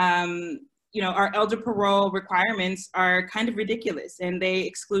you know, our elder parole requirements are kind of ridiculous, and they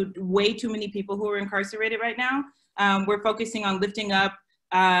exclude way too many people who are incarcerated right now. We're focusing on lifting up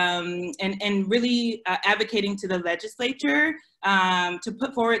and really advocating to the legislature to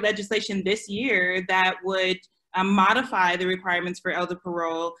put forward legislation this year that would modify the requirements for elder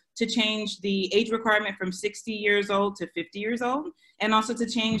parole to change the age requirement from 60 years old to 50 years old, and also to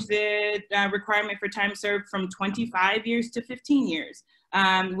change the requirement for time served from 25 years to 15 years.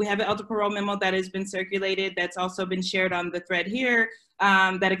 We have an elder parole memo that has been circulated, that's also been shared on the thread here,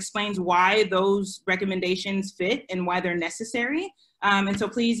 that explains why those recommendations fit and why they're necessary. And so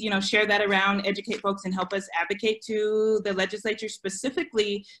please, you know, share that around, educate folks, and help us advocate to the legislature,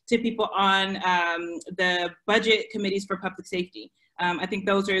 specifically to people on the budget committees for public safety. I think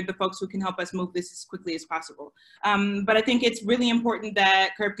those are the folks who can help us move this as quickly as possible. But I think it's really important that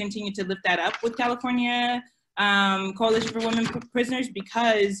CURB continue to lift that up with California Coalition for Women Prisoners,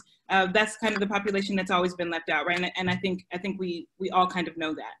 because that's kind of the population that's always been left out, right? And I think we all kind of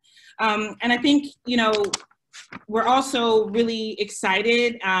know that. And I think, you know, we're also really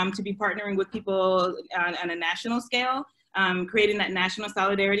excited to be partnering with people on a national scale, creating that national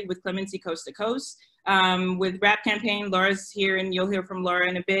solidarity with Clemency Coast to Coast. With RAP campaign, Laura's here, and you'll hear from Laura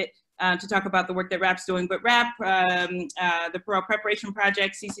in a bit to talk about the work that RAP's doing. But RAP, the Parole Preparation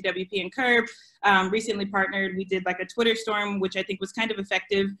Project, CCWP, and CURB recently partnered. We did like a Twitter storm, which I think was kind of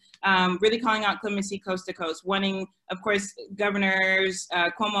effective, really calling out clemency coast to coast, wanting, of course, Governors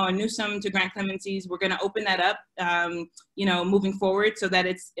Cuomo and Newsom to grant clemencies. We're going to open that up, you know, moving forward, so that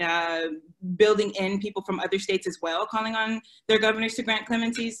it's building in people from other states as well, calling on their governors to grant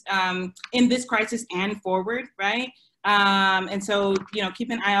clemencies in this crisis and forward, right? And so, you know, keep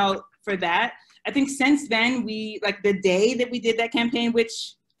an eye out for that. I think since then, like the day that we did that campaign,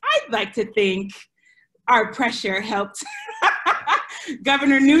 which I'd like to think our pressure helped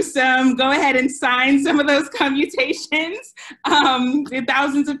Governor Newsom go ahead and sign some of those commutations.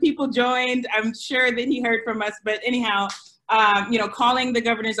 Thousands of people joined. I'm sure that he heard from us, but anyhow, you know, calling the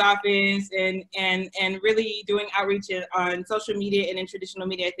governor's office and really doing outreach on social media and in traditional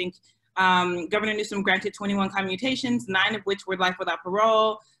media. I think Governor Newsom granted 21 commutations, 9 of which were life without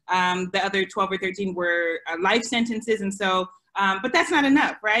parole. The other 12 or 13 were life sentences. And so, but that's not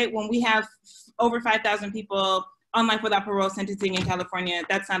enough, right? When we have over 5,000 people on life without parole sentencing in California,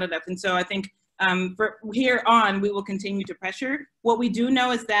 that's not enough. And so I think for here on, we will continue to pressure. What we do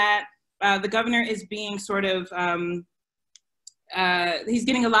know is that the governor is being sort of, he's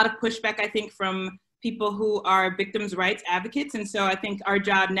getting a lot of pushback, I think, from people who are victims' rights advocates. And so I think our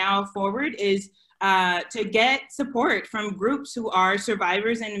job now forward is to get support from groups who are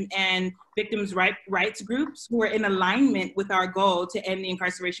survivors and victims' rights groups who are in alignment with our goal to end the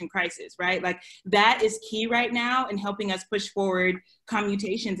incarceration crisis, right? Like that is key right now in helping us push forward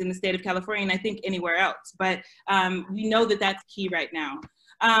commutations in the state of California, and I think anywhere else. But we know that that's key right now.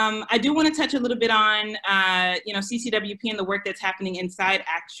 I do want to touch a little bit on, you know, CCWP and the work that's happening inside,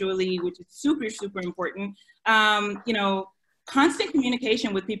 actually, which is super, super important. You know, constant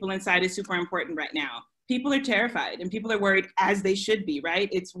communication with people inside is super important right now. People are terrified and people are worried, as they should be, right?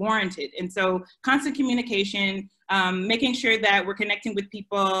 It's warranted. And so constant communication, making sure that we're connecting with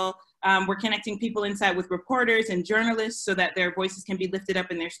people, we're connecting people inside with reporters and journalists so that their voices can be lifted up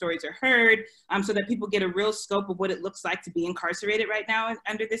and their stories are heard, so that people get a real scope of what it looks like to be incarcerated right now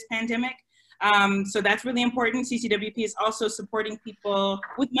under this pandemic. So that's really important. CCWP is also supporting people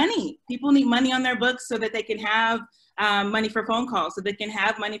with money. People need money on their books so that they can have money for phone calls, so they can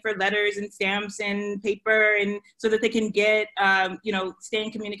have money for letters and stamps and paper, and so that they can get, you know, stay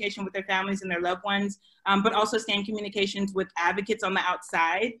in communication with their families and their loved ones, but also stay in communications with advocates on the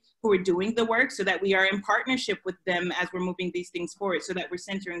outside who are doing the work, so that we are in partnership with them as we're moving these things forward, so that we're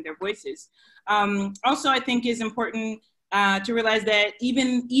centering their voices. Also, I think is important to realize that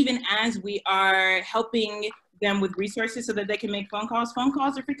even as we are helping them with resources so that they can make phone calls. Phone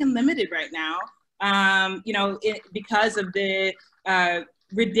calls are freaking limited right now, you know, because of the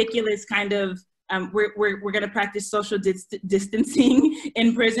ridiculous kind of, we're going to practice social distancing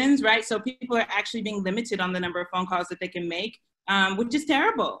in prisons, right? So people are actually being limited on the number of phone calls that they can make, which is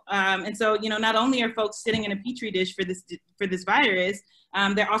terrible. And so, you know, not only are folks sitting in a petri dish for this virus,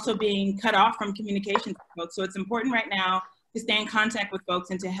 they're also being cut off from communication with folks. So it's important right now to stay in contact with folks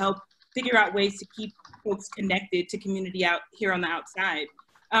and to help figure out ways to keep folks connected to community out here on the outside.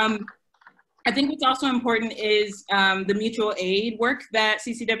 I think what's also important is the mutual aid work that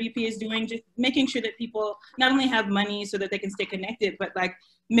CCWP is doing, just making sure that people not only have money so that they can stay connected, but like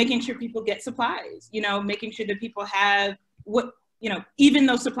making sure people get supplies, you know, making sure that people have what, you know, even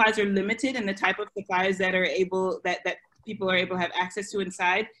though supplies are limited and the type of supplies that are able, that people are able to have access to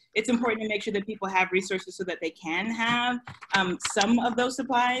inside, it's important to make sure that people have resources so that they can have some of those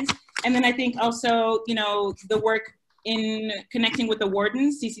supplies. And then I think also, you know, the work in connecting with the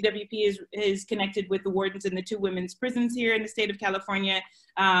wardens. CCWP is connected with the wardens in the 2 women's prisons here in the state of California,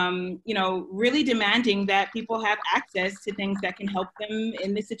 you know, really demanding that people have access to things that can help them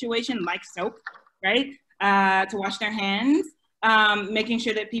in this situation, like soap, right? To wash their hands, making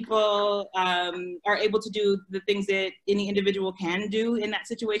sure that people are able to do the things that any individual can do in that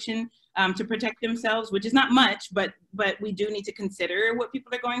situation to protect themselves, which is not much, but we do need to consider what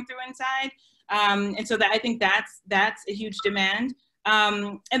people are going through inside. And so that I think that's a huge demand.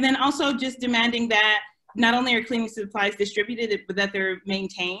 And then also just demanding that not only are cleaning supplies distributed, but that they're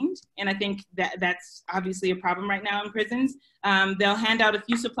maintained. And I think that's obviously a problem right now in prisons. They'll hand out a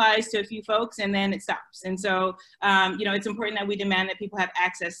few supplies to a few folks and then it stops. And so, you know, it's important that we demand that people have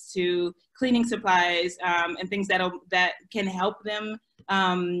access to cleaning supplies and things that can help them,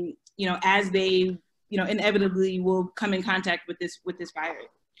 you know, as they, you know, inevitably will come in contact with this virus.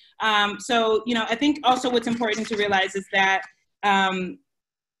 So, you know, I think also what's important to realize is that,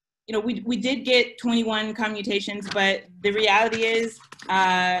 you know, we did get 21 commutations, but the reality is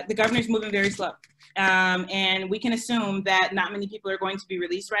the governor's moving very slow. And we can assume that not many people are going to be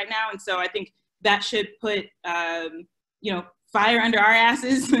released right now. And so I think that should put, you know, fire under our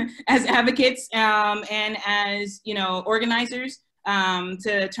asses as advocates and as, you know, organizers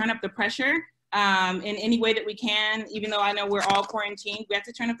to turn up the pressure in any way that we can. Even though I know we're all quarantined, we have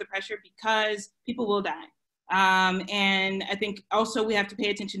to turn up the pressure because people will die. And I think also we have to pay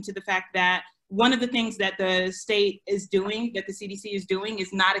attention to the fact that one of the things that the state is doing, that the CDC is doing,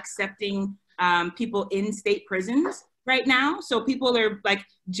 is not accepting people in state prisons right now. So people are like,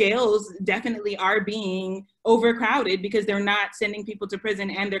 jails definitely are being overcrowded because they're not sending people to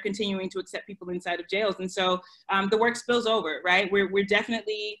prison and they're continuing to accept people inside of jails. And so the work spills over, right? We're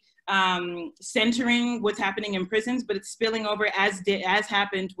definitely centering what's happening in prisons, but it's spilling over as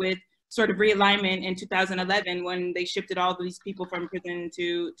happened with sort of realignment in 2011 when they shifted all these people from prison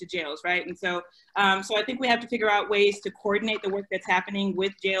to jails, right? And so, so I think we have to figure out ways to coordinate the work that's happening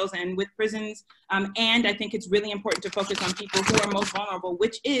with jails and with prisons. And I think it's really important to focus on people who are most vulnerable,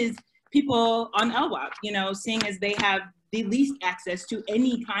 which is people on LWOP, you know, seeing as they have the least access to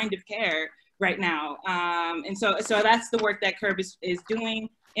any kind of care right now. And so that's the work that CURB is doing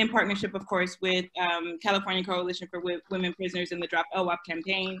in partnership, of course, with California Coalition for Women Prisoners and the Drop LWOP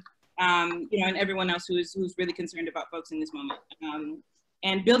campaign. You know, and everyone else who's really concerned about folks in this moment,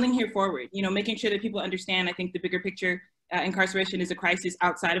 and building here forward, you know, making sure that people understand, I think the bigger picture, incarceration is a crisis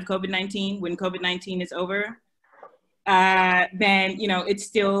outside of COVID-19. When COVID-19 is over, then, you know, it's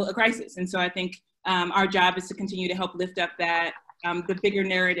still a crisis. And so I think our job is to continue to help lift up that, the bigger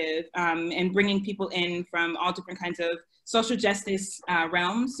narrative and bringing people in from all different kinds of social justice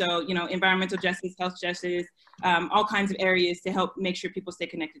realms. So, you know, environmental justice, health justice, all kinds of areas to help make sure people stay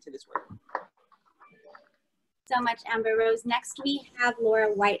connected to this work. So much, Amber Rose. Next, we have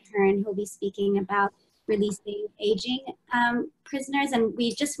Laura Whitehern, who'll be speaking about releasing aging prisoners. And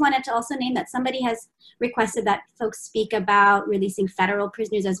we just wanted to also name that somebody has requested that folks speak about releasing federal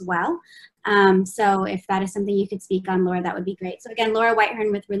prisoners as well. So if that is something you could speak on, Laura, that would be great. So again, Laura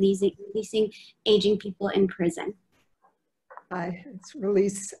Whitehern with releasing aging people in prison. Hi, it's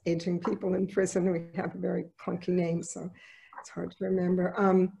Release Aging People in Prison. We have a very clunky name, so it's hard to remember.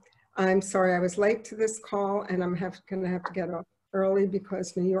 I'm sorry I was late to this call, and I'm gonna have to get up early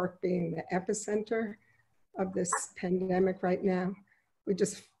because New York being the epicenter of this pandemic right now. We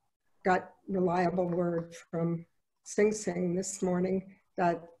just got reliable word from Sing Sing this morning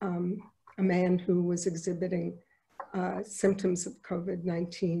that a man who was exhibiting symptoms of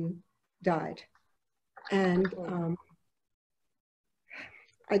COVID-19 died. And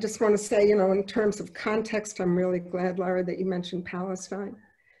I just want to say, you know, in terms of context, I'm really glad, Lara, that you mentioned Palestine.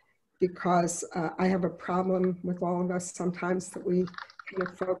 because I have a problem with all of us sometimes that we kind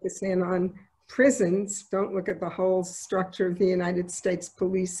of focus in on prisons, don't look at the whole structure of the United States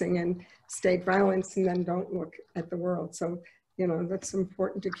policing and state violence, and then don't look at the world. So, you know, that's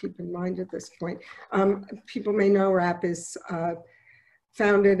important to keep in mind at this point. People may know RAP is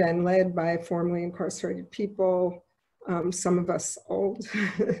founded and led by formerly incarcerated people, some of us old,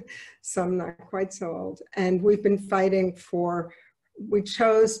 some not quite so old. And we've been fighting for, we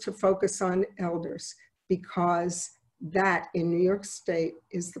chose to focus on elders because that in New York State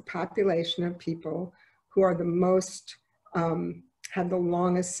is the population of people who are the most, have the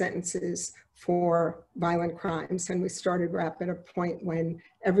longest sentences for violent crimes. And we started RAP at a point when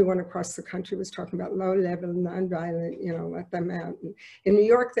everyone across the country was talking about low-level, nonviolent, you know, let them out. And in New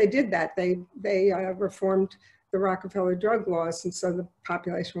York, they did that. They reformed the Rockefeller drug laws, and so the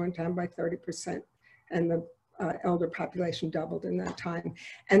population went down by 30%, and the elder population doubled in that time.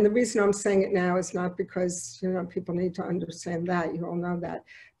 And the reason I'm saying it now is not because, you know, people need to understand that, you all know that,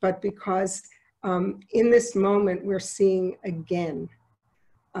 but because in this moment, we're seeing again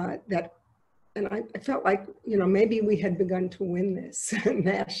that, and I felt like, you know, maybe we had begun to win this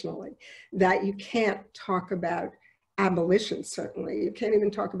nationally, that you can't talk about abolition, certainly. You can't even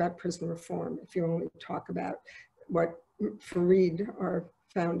talk about prison reform if you only talk about what Fareed, our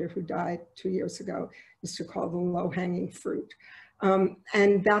founder who died 2 years ago, used to call the low-hanging fruit.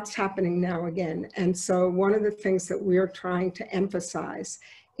 And that's happening now again. And so one of the things that we're trying to emphasize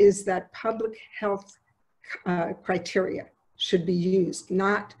is that public health criteria should be used,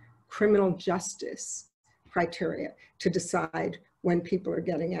 not criminal justice criteria to decide when people are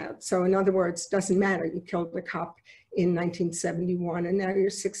getting out. So in other words, doesn't matter, you killed a cop in 1971 and now you're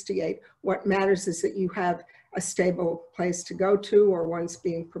 68. What matters is that you have a stable place to go to, or one's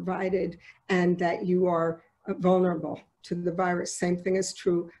being provided, and that you are vulnerable to the virus. Same thing is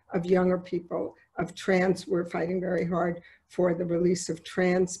true of younger people, of trans. We're fighting very hard for the release of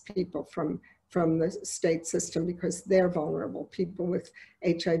trans people from the state system because they're vulnerable. People with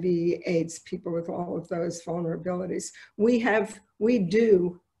HIV, AIDS, people with all of those vulnerabilities. We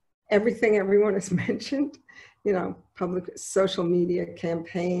do everything everyone has mentioned, you know, public social media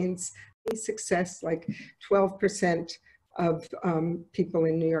campaigns, success, like 12% of people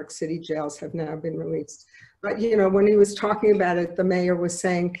in New York City jails have now been released. But, you know, when he was talking about it, the mayor was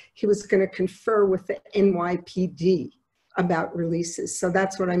saying he was going to confer with the NYPD about releases. So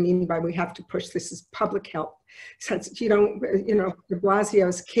that's what I mean by we have to push this as public health. So you don't, you know, de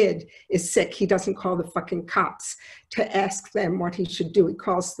Blasio's kid is sick. He doesn't call the fucking cops to ask them what he should do. He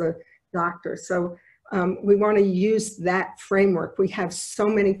calls the doctor. So we want to use that framework. We have so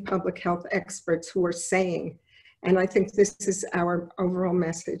many public health experts who are saying, and I think this is our overall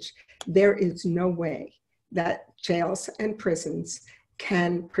message, there is no way that jails and prisons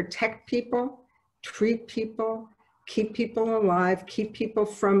can protect people, treat people, keep people alive, keep people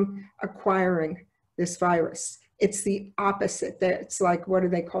from acquiring this virus. It's the opposite. It's like, what do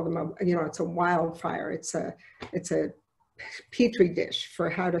they call them? You know, it's a wildfire. It's a petri dish for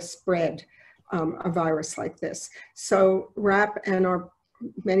how to spread a virus like this. So RAP and our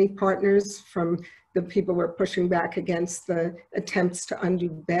many partners, from the people we're pushing back against the attempts to undo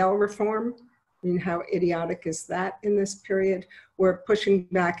bail reform, I mean, how idiotic is that in this period? We're pushing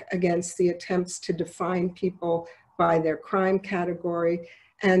back against the attempts to define people by their crime category.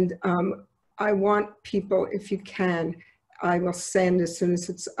 And I want people, if you can, I will send as soon as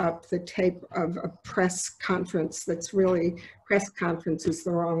it's up the tape of a press conference that's really, press conference is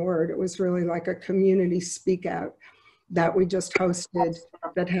the wrong word. It was really like a community speak out that we just hosted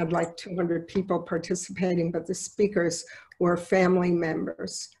that had like 200 people participating, but the speakers were family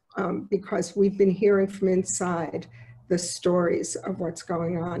members because we've been hearing from inside the stories of what's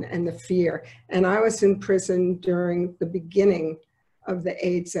going on and the fear. And I was in prison during the beginning of the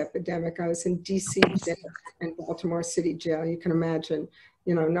AIDS epidemic. I was in DC jail and Baltimore City jail. You can imagine,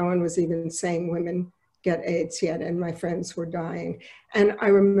 you know, no one was even saying women get AIDS yet, and my friends were dying. And I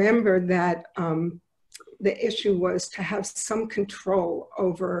remember that the issue was to have some control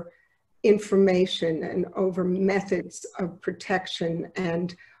over information and over methods of protection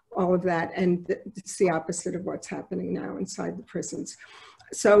and all of that. And it's the opposite of what's happening now inside the prisons.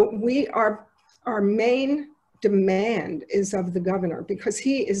 So our main demand is of the governor, because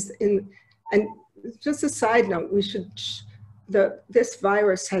he is in, and just a side note, we should, this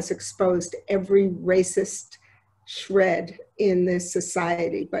virus has exposed every racist shred in this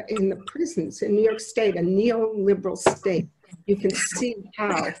society, but in the prisons in New York State, a neoliberal state, you can see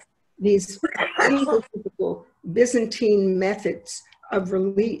how these unbelievable Byzantine methods of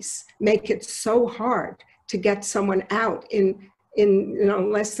release make it so hard to get someone out in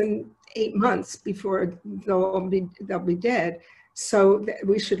in less than 8 months before they'll be dead. So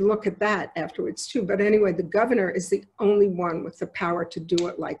we should look at that afterwards too. But anyway, the governor is the only one with the power to do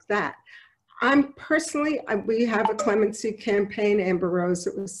it like that. I'm personally, we have a clemency campaign, Amber Rose.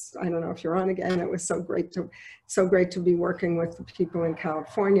 It was, I don't know if you're on again. It was so great to be working with the people in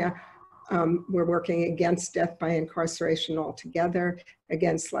California. We're working against death by incarceration altogether,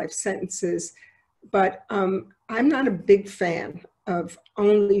 against life sentences. But I'm not a big fan of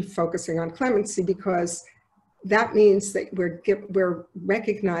only focusing on clemency, because that means that we're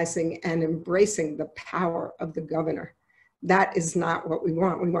recognizing and embracing the power of the governor. That is not what we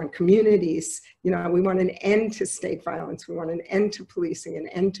want. We want communities, we want an end to state violence. We want an end to policing, an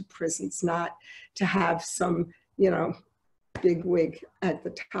end to prisons, not to have some, big wig at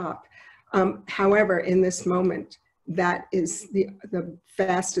the top. However, in this moment, that is the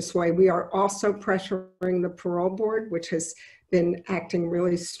fastest way. We are also pressuring the parole board, which has been acting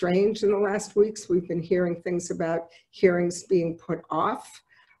really strange in the last weeks. We've been hearing things about hearings being put off,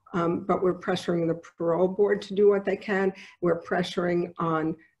 but we're pressuring the parole board to do what they can. We're pressuring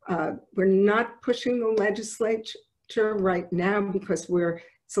on, we're not pushing the legislature right now because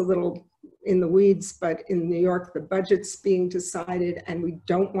it's a little in the weeds, but in New York, the budget's being decided, and we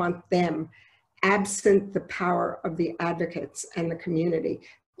don't want them, absent the power of the advocates and the community,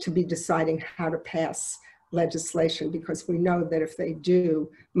 to be deciding how to pass legislation, because we know that if they do,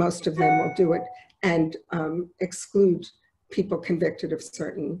 most of them will do it and exclude people convicted of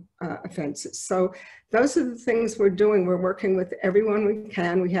certain offenses. So those are the things we're doing. We're working with everyone we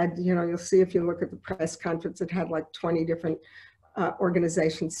can. We had, you'll see if you look at the press conference, it had like 20 different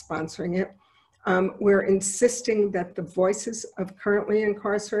organizations sponsoring it. We're insisting that the voices of currently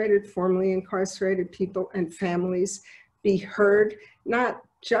incarcerated, formerly incarcerated people and families be heard, not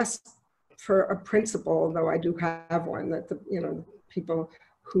just for a principle, although I do have one, that the people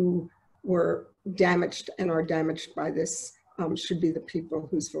who were damaged and are damaged by this should be the people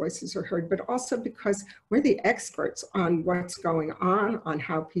whose voices are heard, but also because we're the experts on what's going on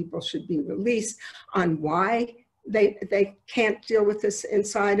how people should be released, on why they can't deal with this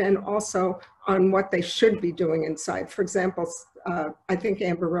inside, and also on what they should be doing inside. For example, I think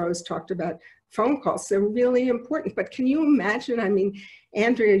Amber Rose talked about phone calls. They're really important, but can you imagine, I mean,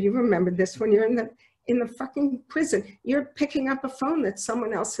 Andrea, you remember this, when you're in the fucking prison, you're picking up a phone that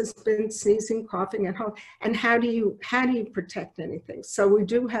someone else has been sneezing, coughing at home, and how do you protect anything? So we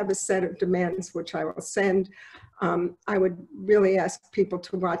do have a set of demands, which I will send. I would really ask people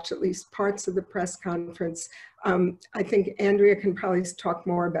to watch at least parts of the press conference. I think Andrea can probably talk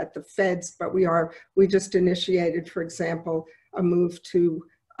more about the feds, but we just initiated, for example, a move to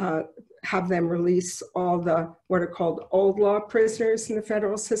have them release all the, what are called old law prisoners in the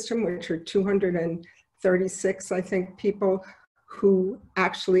federal system, which are 236, I think, people who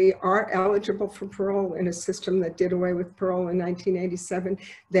actually are eligible for parole in a system that did away with parole in 1987.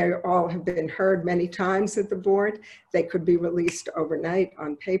 They all have been heard many times at the board. They could be released overnight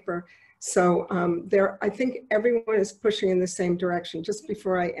on paper. So I think everyone is pushing in the same direction. Just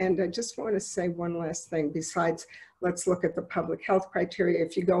before I end, I just want to say one last thing besides, let's look at the public health criteria.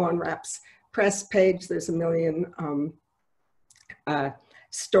 If you go on RAP's press page, there's a million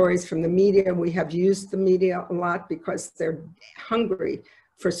stories from the media. We have used the media a lot because they're hungry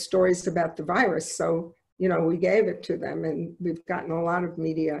for stories about the virus. So, we gave it to them, and we've gotten a lot of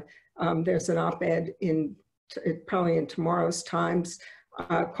media. There's an op-ed probably in tomorrow's Times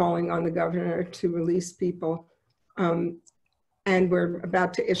calling on the governor to release people. And we're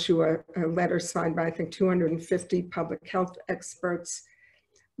about to issue a letter signed by, I think, 250 public health experts.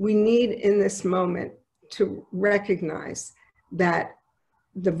 We need in this moment to recognize that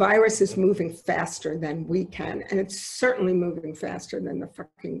the virus is moving faster than we can, and it's certainly moving faster than the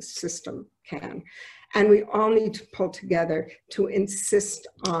fucking system can. And we all need to pull together to insist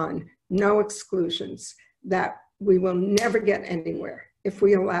on no exclusions, that we will never get anywhere if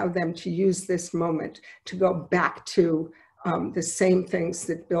we allow them to use this moment to go back to the same things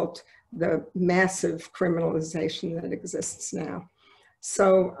that built the massive criminalization that exists now.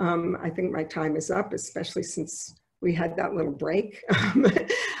 So I think my time is up, especially since we had that little break.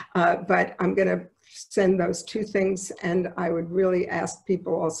 But I'm gonna send those two things, and I would really ask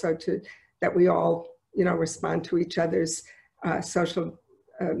people also that we all, respond to each other's social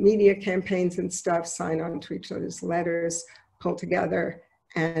media campaigns and stuff, sign on to each other's letters, pull together,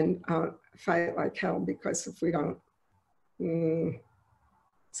 and fight like hell, because if we don't,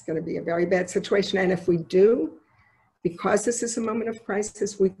 it's going to be a very bad situation. And if we do, because this is a moment of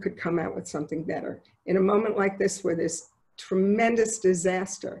crisis, we could come out with something better. In a moment like this, where there's tremendous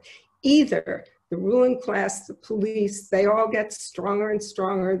disaster, either the ruling class, the police, they all get stronger and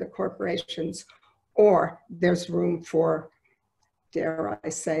stronger, the corporations, or there's room for, dare I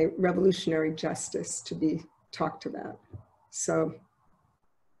say, revolutionary justice to be talked about. So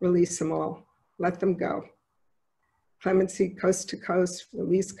release them all, let them go. Clemency coast to coast,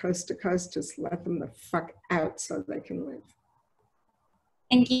 release coast to coast, just let them the fuck out so they can live.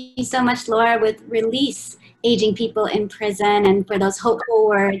 Thank you so much, Laura, with release aging people in prison and for those hopeful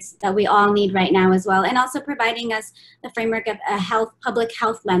words that we all need right now as well. And also providing us the framework of a public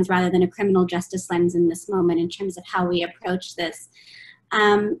health lens rather than a criminal justice lens in this moment in terms of how we approach this.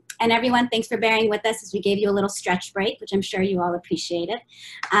 And everyone, thanks for bearing with us as we gave you a little stretch break, which I'm sure you all appreciated.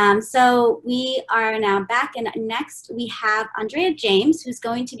 So we are now back, and next we have Andrea James, who's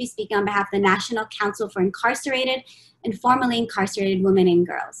going to be speaking on behalf of the National Council for Incarcerated and Formerly Incarcerated Women and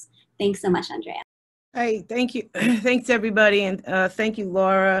Girls. Thanks so much, Andrea. Hey, thank you. Thanks, everybody, and thank you,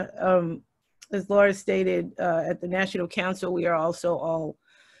 Laura. As Laura stated, at the National Council, we are also all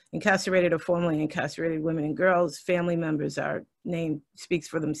incarcerated or formerly incarcerated women and girls. Family members, our name speaks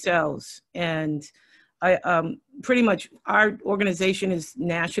for themselves. And pretty much our organization is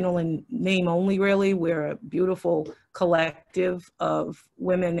national in name only, really. We're a beautiful collective of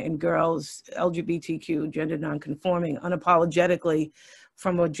women and girls, LGBTQ, gender nonconforming, unapologetically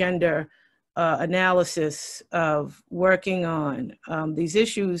from a gender analysis of working on these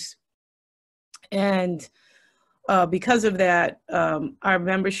issues. And because of that, our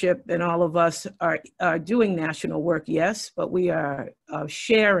membership and all of us are doing national work, yes, but we are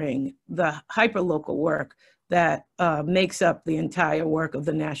sharing the hyperlocal work that makes up the entire work of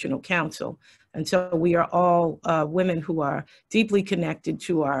the National Council. And so we are all women who are deeply connected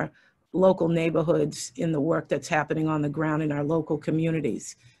to our local neighborhoods in the work that's happening on the ground in our local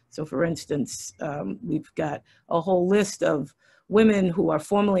communities. So for instance, we've got a whole list of women who are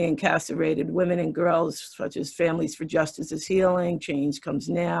formerly incarcerated, women and girls, such as Families for Justice is Healing, Change Comes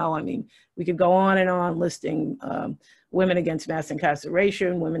Now. I mean, we could go on and on listing Women Against Mass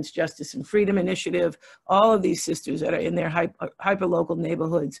Incarceration, Women's Justice and Freedom Initiative, all of these sisters that are in their hyperlocal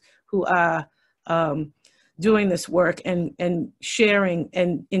neighborhoods who are doing this work and sharing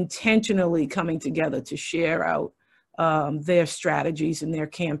and intentionally coming together to share out their strategies and their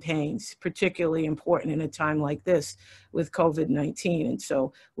campaigns, particularly important in a time like this with COVID-19. And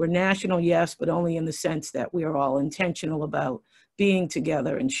so we're national, yes, but only in the sense that we are all intentional about being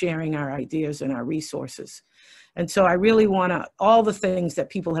together and sharing our ideas and our resources. And so I really want to, all the things that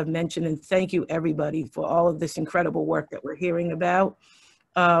people have mentioned, and thank you everybody for all of this incredible work that we're hearing about.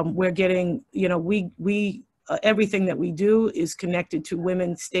 We're getting, you know, everything that we do is connected to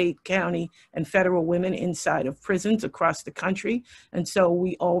women, state, county, and federal women inside of prisons across the country. And so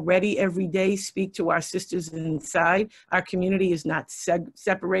we already every day speak to our sisters inside. Our community is not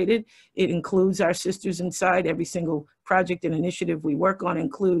separated. It includes our sisters inside. Every single project and initiative we work on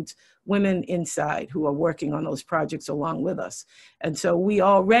includes women inside who are working on those projects along with us. And so we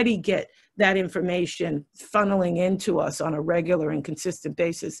already get that information funneling into us on a regular and consistent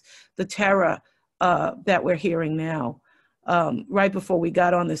basis. The terror that we're hearing now. Right before we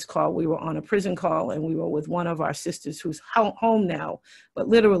got on this call, we were on a prison call and we were with one of our sisters who's home now, but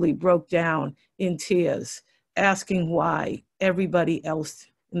literally broke down in tears, asking why everybody else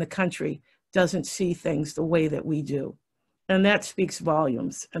in the country doesn't see things the way that we do. And that speaks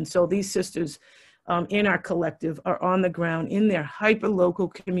volumes. And so these sisters in our collective are on the ground in their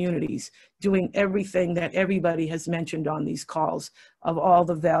hyperlocal communities, doing everything that everybody has mentioned on these calls of all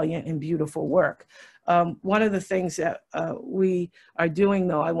the valiant and beautiful work. One of the things that we are doing,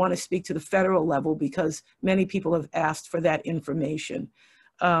 though, I want to speak to the federal level because many people have asked for that information.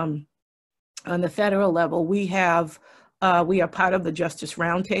 On the federal level, we are part of the Justice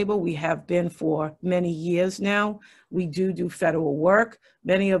Roundtable. We have been for many years now. We do federal work.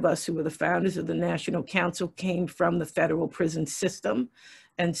 Many of us who were the founders of the National Council came from the federal prison system.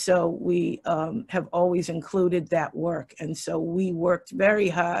 And so we have always included that work. And so we worked very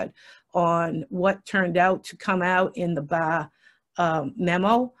hard on what turned out to come out in the Barr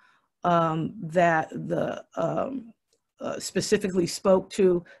memo that specifically spoke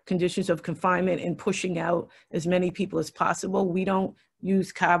to conditions of confinement and pushing out as many people as possible. We don't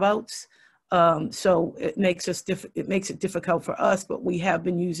use carve-outs, so it makes it difficult for us, but we have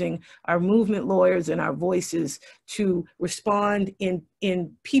been using our movement lawyers and our voices to respond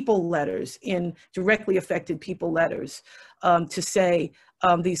in people letters, in directly affected people letters, to say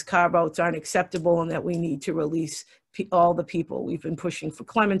these carve-outs aren't acceptable and that we need to release all the people. We've been pushing for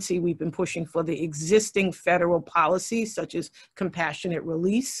clemency. We've been pushing for the existing federal policies, such as compassionate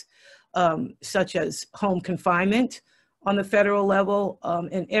release, such as home confinement, on the federal level,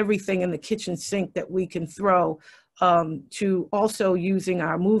 and everything in the kitchen sink that we can throw, to also using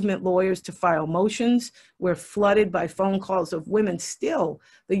our movement lawyers to file motions. We're flooded by phone calls of women. Still,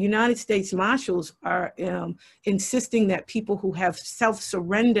 the United States Marshals are insisting that people who have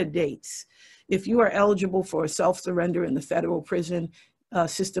self-surrender dates, if you are eligible for a self-surrender in the federal prison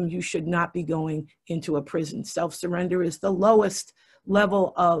system, you should not be going into a prison. Self-surrender is the lowest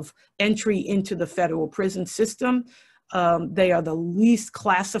level of entry into the federal prison system. They are the least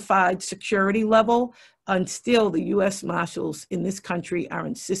classified security level, and still the U.S. Marshals in this country are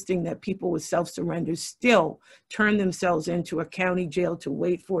insisting that people with self-surrender still turn themselves into a county jail to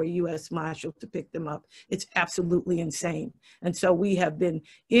wait for a U.S. Marshal to pick them up. It's absolutely insane. And so we have been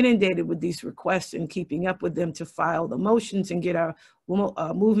inundated with these requests and keeping up with them to file the motions and get our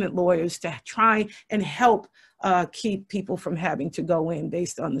movement lawyers to try and help keep people from having to go in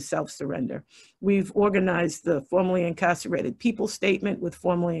based on the self-surrender. We've organized the formerly incarcerated people statement with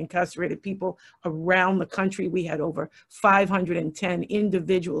formerly incarcerated people around the country. We had over 510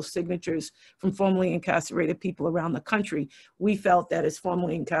 individual signatures from formerly incarcerated people around the country. We felt that as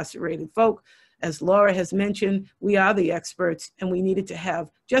formerly incarcerated folk, as Laura has mentioned, we are the experts and we needed to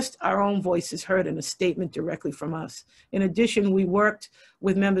have just our own voices heard in a statement directly from us. In addition, we worked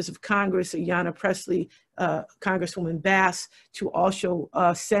with members of Congress, Ayanna Pressley, Congresswoman Bass, to also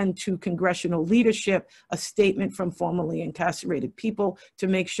send to congressional leadership a statement from formerly incarcerated people to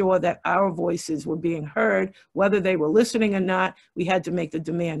make sure that our voices were being heard, whether they were listening or not. We had to make the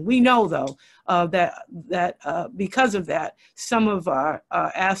demand. We know, though, that because of that, some of our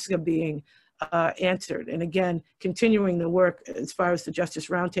asks are being answered. And again, continuing the work as far as the Justice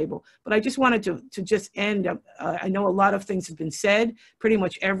Roundtable. But I just wanted to just end, I know a lot of things have been said, pretty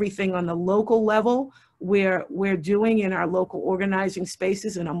much everything on the local level we're doing in our local organizing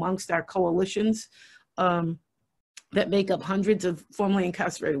spaces and amongst our coalitions that make up hundreds of formerly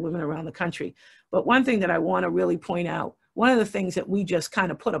incarcerated women around the country. But one thing that I want to really point out, one of the things that we just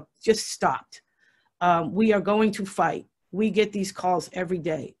kind of just stopped, we are going to fight. We get these calls every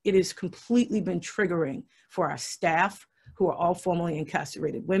day. It has completely been triggering for our staff, who are all formerly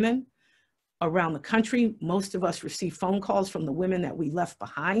incarcerated women around the country. Most of us receive phone calls from the women that we left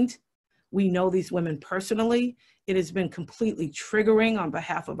behind. We know these women personally. It has been completely triggering on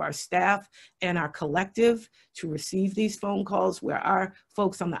behalf of our staff and our collective to receive these phone calls, where our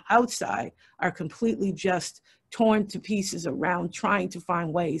folks on the outside are completely just torn to pieces around trying to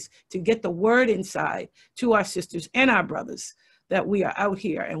find ways to get the word inside to our sisters and our brothers that we are out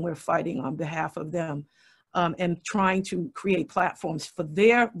here and we're fighting on behalf of them, and trying to create platforms for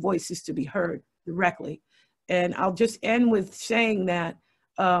their voices to be heard directly. And I'll just end with saying that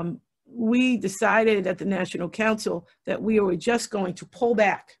we decided at the National Council that we were just going to pull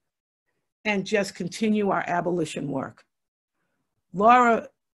back and just continue our abolition work. Laura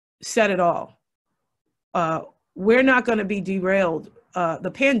said it all. We're not going to be derailed.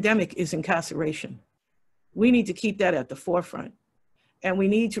 The pandemic is incarceration. We need to keep that at the forefront. And we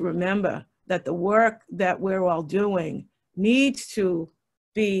need to remember that the work that we're all doing needs to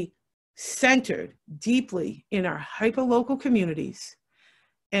be centered deeply in our hyperlocal communities.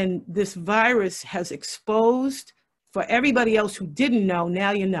 And this virus has exposed, for everybody else who didn't know,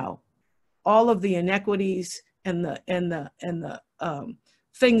 now you know, all of the inequities and the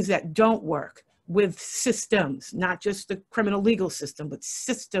things that don't work with systems, not just the criminal legal system, but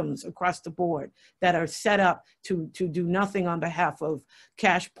systems across the board that are set up to do nothing on behalf of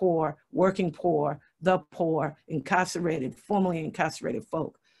cash poor, working poor, the poor, incarcerated, formerly incarcerated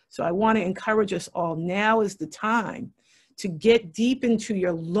folk. So I want to encourage us all, now is the time to get deep into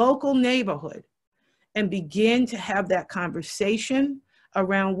your local neighborhood and begin to have that conversation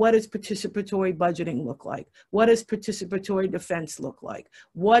around what does participatory budgeting look like? What does participatory defense look like?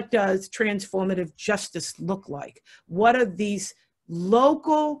 What does transformative justice look like? What are these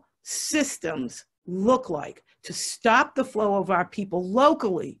local systems look like to stop the flow of our people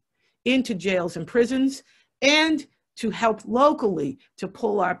locally into jails and prisons, and to help locally to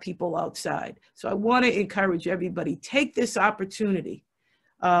pull our people outside? So I want to encourage everybody, take this opportunity,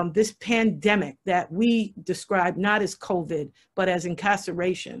 this pandemic that we describe not as COVID, but as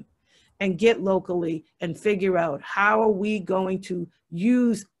incarceration, and get locally and figure out how are we going to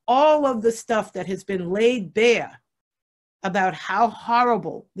use all of the stuff that has been laid bare about how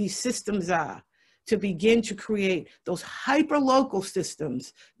horrible these systems are to begin to create those hyper-local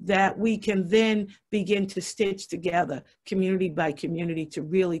systems that we can then begin to stitch together community by community to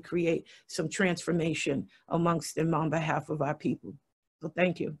really create some transformation amongst and on behalf of our people. So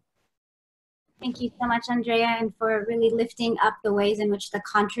thank you. Thank you so much, Andrea, and for really lifting up the ways in which the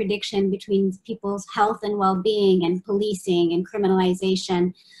contradiction between people's health and well-being and policing and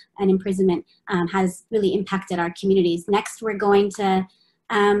criminalization and imprisonment has really impacted our communities. Next, we're going to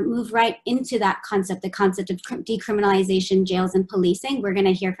move right into that concept, the concept of decriminalization, jails, and policing. We're going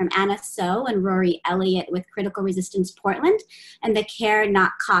to hear from Anna So and Rory Elliott with Critical Resistance Portland and the Care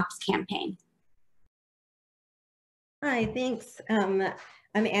Not Cops campaign. Hi, thanks.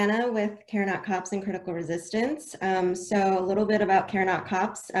 I'm Anna with Care Not Cops and Critical Resistance. So a little bit about Care Not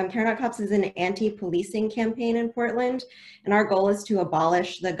Cops. Care Not Cops is an anti-policing campaign in Portland, and our goal is to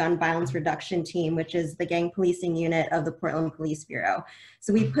abolish the gun violence reduction team, which is the gang policing unit of the Portland Police Bureau.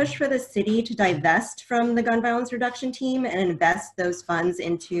 So we push for the city to divest from the gun violence reduction team and invest those funds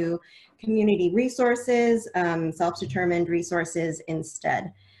into community resources, self-determined resources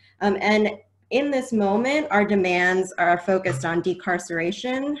instead. And in this moment, our demands are focused on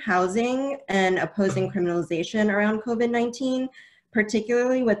decarceration, housing, and opposing criminalization around COVID-19,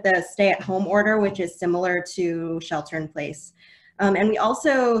 particularly with the stay-at-home order, which is similar to shelter-in-place. And we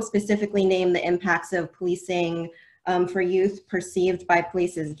also specifically name the impacts of policing for youth perceived by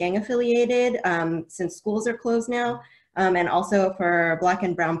police as gang-affiliated, since schools are closed now, and also for Black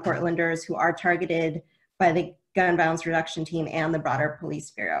and Brown Portlanders who are targeted by the gun violence reduction team and the broader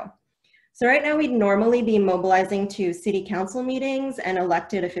police bureau. So right now we'd normally be mobilizing to city council meetings and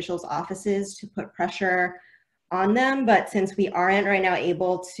elected officials' offices to put pressure on them. But since we aren't right now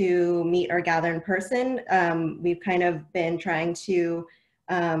able to meet or gather in person, we've kind of been trying to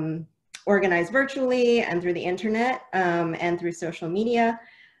organize virtually and through the internet and through social media.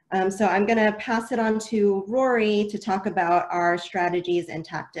 So I'm gonna pass it on to Rory to talk about our strategies and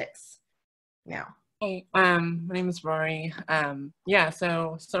tactics now. Hey, my name is Rory. Yeah,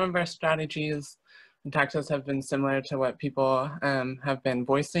 so some of our strategies and tactics have been similar to what people have been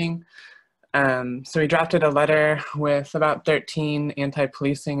voicing. So we drafted a letter with about 13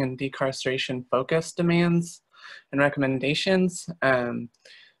 anti-policing and decarceration focused demands and recommendations. And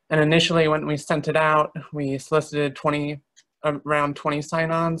initially when we sent it out, we solicited around 20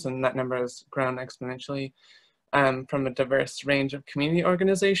 sign-ons, and that number has grown exponentially from a diverse range of community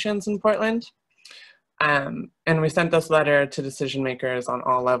organizations in Portland. And we sent this letter to decision makers on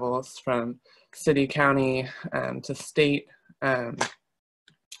all levels, from city, county, to state.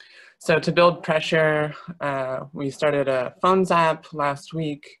 So to build pressure, we started a phones app last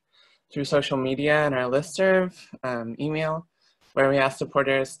week through social media and our listserv, email, where we asked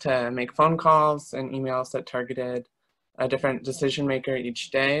supporters to make phone calls and emails that targeted a different decision maker each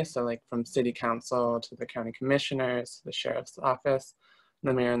day. So like from city council to the county commissioners, the sheriff's office,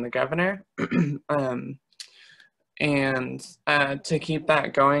 the mayor and the governor. And to keep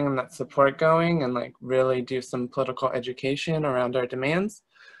that going and that support going and like really do some political education around our demands,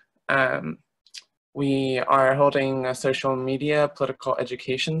 we are holding a social media political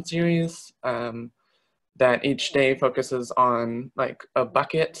education series that each day focuses on like a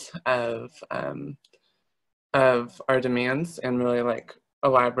bucket of our demands and really like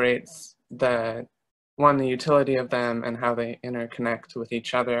elaborates the utility of them and how they interconnect with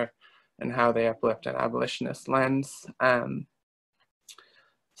each other and how they uplift an abolitionist lens.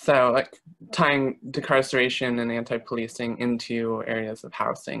 So like tying decarceration and anti-policing into areas of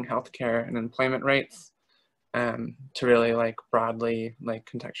housing, healthcare, and employment rights to really like broadly like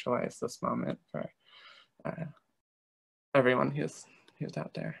contextualize this moment for everyone who's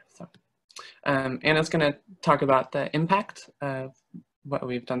out there. So Anna's gonna talk about the impact of what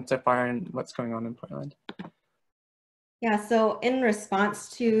we've done so far and what's going on in Portland. Yeah, so in response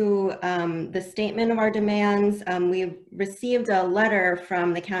to the statement of our demands, we've received a letter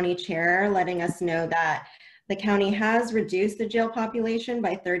from the county chair letting us know that the county has reduced the jail population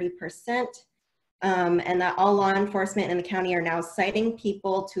by 30%, and that all law enforcement in the county are now citing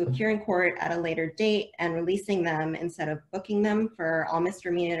people to appear in court at a later date and releasing them instead of booking them for all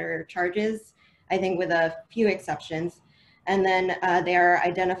misdemeanor charges, I think with a few exceptions. And then they are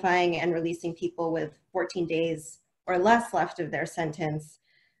identifying and releasing people with 14 days or less left of their sentence.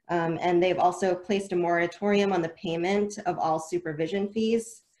 And they've also placed a moratorium on the payment of all supervision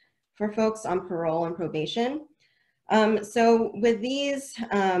fees for folks on parole and probation. So with these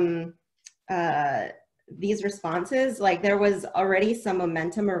responses, like there was already some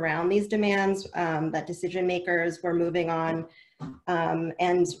momentum around these demands that decision makers were moving on.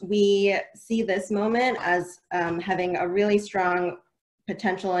 And we see this moment as having a really strong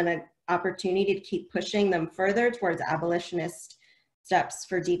potential and an opportunity to keep pushing them further towards abolitionist steps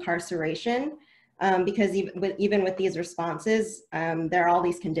for decarceration, because even with these responses, there are all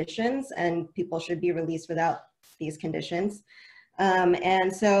these conditions and people should be released without these conditions.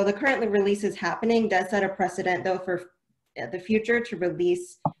 And so the currently release is happening does set a precedent though for the future to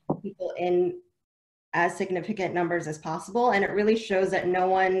release people in as significant numbers as possible. And it really shows that no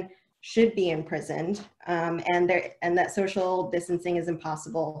one should be imprisoned and that social distancing is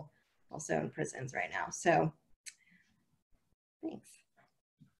impossible also in prisons right now. So thanks.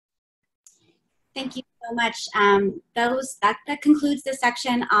 Thank you so much. That concludes the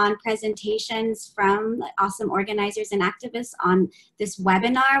section on presentations from awesome organizers and activists on this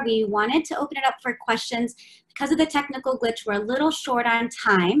webinar. We wanted to open it up for questions. Because of the technical glitch, we're a little short on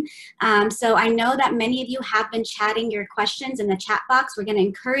time. So I know that many of you have been chatting your questions in the chat box. We're going to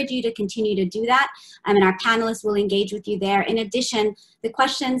encourage you to continue to do that, and our panelists will engage with you there. In addition, the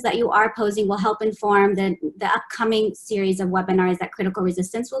questions that you are posing will help inform the upcoming series of webinars that Critical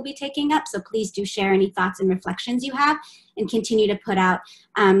Resistance will be taking up. So please do share any thoughts and reflections you have, and continue to put out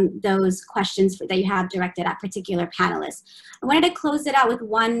those questions that you have directed at particular panelists. I wanted to close it out with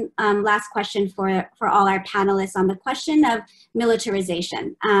one last question for all our panelists on the question of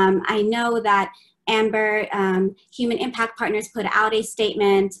militarization. I know that Amber, Human Impact Partners, put out a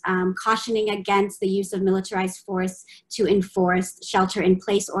statement cautioning against the use of militarized force to enforce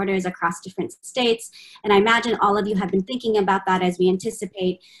shelter-in-place orders across different states. And I imagine all of you have been thinking about that as we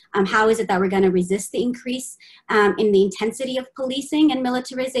anticipate how is it that we're going to resist the increase in the intensity of policing and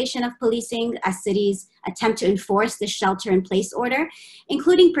militarization of policing as cities attempt to enforce the shelter-in-place order,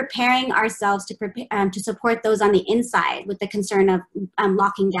 including preparing ourselves to support those on the inside with the concern of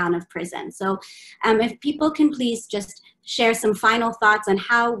locking down of prisons. So if people can please just share some final thoughts on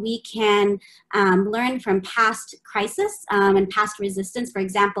how we can learn from past crisis and past resistance, for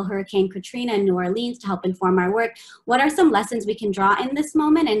example, Hurricane Katrina in New Orleans, to help inform our work. What are some lessons we can draw in this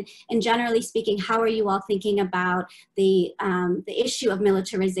moment? And generally speaking, how are you all thinking about the issue of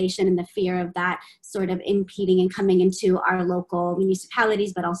militarization and the fear of that sort of impeding and coming into our local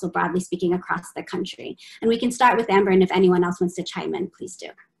municipalities, but also broadly speaking across the country? And we can start with Amber, and if anyone else wants to chime in, please do.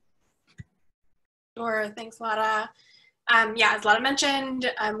 Sure, thanks, Lara. Yeah, as Lara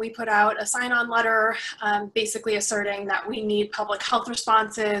mentioned, we put out a sign-on letter basically asserting that we need public health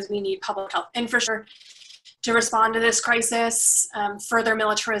responses, we need public health infrastructure to respond to this crisis. Further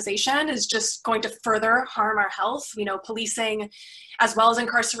militarization is just going to further harm our health. We know policing as well as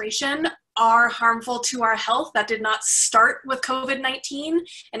incarceration are harmful to our health. That did not start with COVID-19,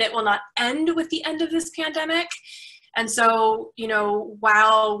 and it will not end with the end of this pandemic. And so, you know,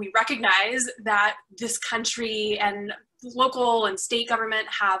 while we recognize that this country and local and state government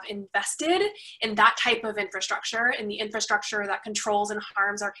have invested in that type of infrastructure, in the infrastructure that controls and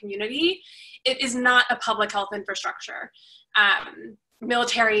harms our community, it is not a public health infrastructure.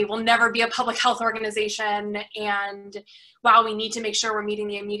 Military will never be a public health organization, and while we need to make sure we're meeting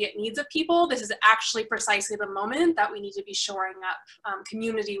the immediate needs of people, this is actually precisely the moment that we need to be shoring up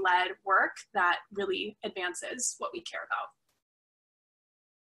community-led work that really advances what we care about.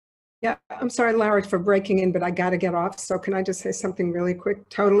 Yeah, I'm sorry, Lara, for breaking in, but I got to get off. So can I just say something really quick?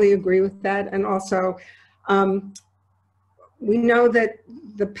 Totally agree with that. And also, we know that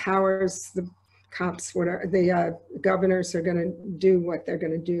the powers, the cops, whatever, the governors are going to do what they're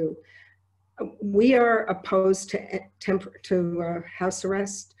going to do. We are opposed to house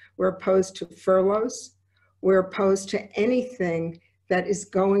arrest. We're opposed to furloughs. We're opposed to anything that is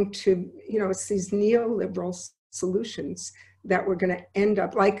going to, you know, it's these neoliberal solutions that we're going to end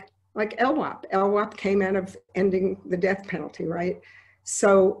up like LWOP. LWOP came out of ending the death penalty, right?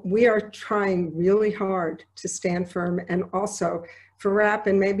 So we are trying really hard to stand firm, and also for RAP,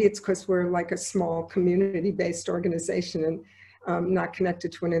 and maybe it's because we're like a small community-based organization and not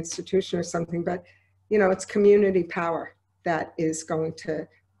connected to an institution or something, but you know, it's community power that is going to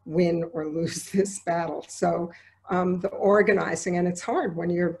win or lose this battle. So the organizing, and it's hard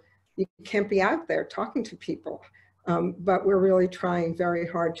when you can't be out there talking to people, but we're really trying very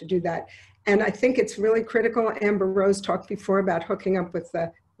hard to do that. And I think it's really critical. Amber Rose talked before about hooking up with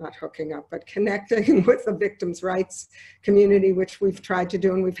the, not hooking up, but connecting with the victims' rights community, which we've tried to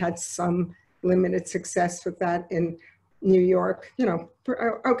do, and we've had some limited success with that in New York, you know,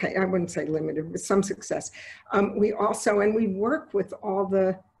 okay, I wouldn't say limited, but some success. We also, and we work with all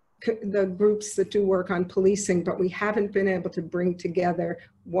the groups that do work on policing, but we haven't been able to bring together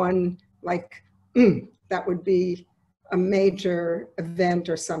one, like, that would be a major event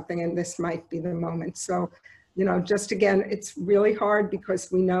or something, and this might be the moment. So, you know, just again, it's really hard because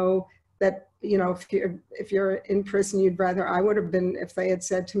we know that, you know, if you're in prison, you'd rather, I would have been, if they had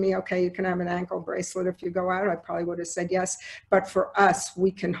said to me, okay, you can have an ankle bracelet if you go out, I probably would have said yes. But for us,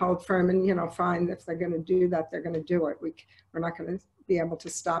 we can hold firm and, you know, fine, if they're going to do that, they're going to do it. We're not going to be able to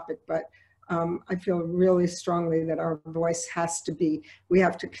stop it. But I feel really strongly that our voice has to be, we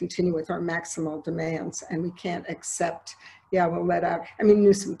have to continue with our maximal demands, and we can't accept, yeah, we'll let out, I mean,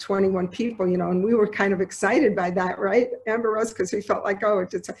 Newsom, 21 people, you know, and we were kind of excited by that, right, Amber Rose, because we felt like, oh, it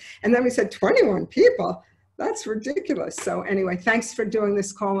did so. And then we said 21 people, that's ridiculous. So anyway, thanks for doing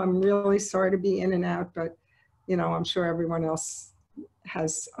this call. I'm really sorry to be in and out, but, you know, I'm sure everyone else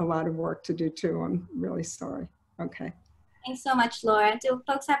has a lot of work to do too. I'm really sorry. Okay. Thanks so much, Laura. Do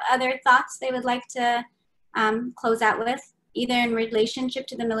folks have other thoughts they would like to close out with, either in relationship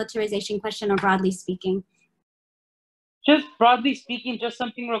to the militarization question or broadly speaking? Just broadly speaking, just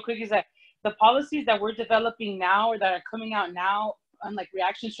something real quick is that the policies that we're developing now or that are coming out now, unlike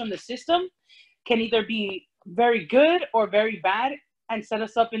reactions from the system, can either be very good or very bad and set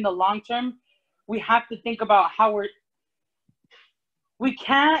us up in the long term. We have to think about how we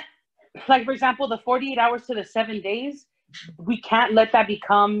can't, like for example, the 48 hours to the 7 days, we can't let that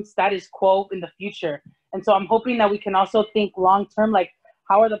become status quo in the future. And so I'm hoping that we can also think long term, like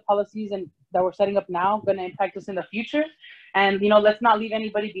how are the policies that we're setting up now going to impact us in the future? And, you know, let's not leave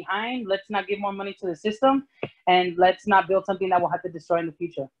anybody behind. Let's not give more money to the system, and let's not build something that we'll have to destroy in the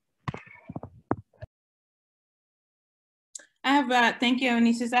future. I have, thank you,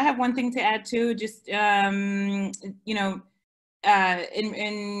 Eunisses. I have one thing to add too, just, you know,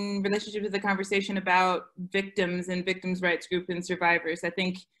 in relationship to the conversation about victims and victims' rights group and survivors. I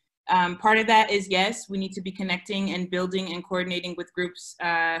think part of that is, yes, we need to be connecting and building and coordinating with groups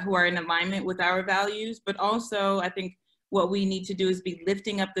who are in alignment with our values, but also I think what we need to do is be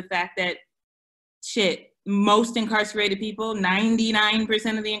lifting up the fact that, shit, most incarcerated people,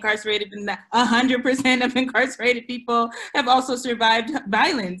 99% of the incarcerated, 100% of incarcerated people have also survived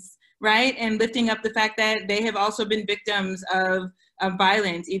violence, right? And lifting up the fact that they have also been victims of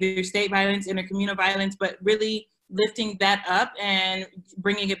violence, either state violence, intercommunal violence, but really lifting that up and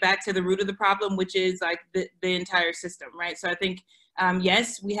bringing it back to the root of the problem, which is like the entire system, right? So I think,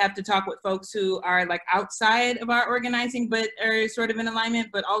 yes, we have to talk with folks who are like outside of our organizing, but are sort of in alignment,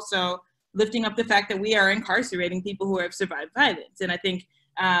 but also lifting up the fact that we are incarcerating people who have survived violence. And I think,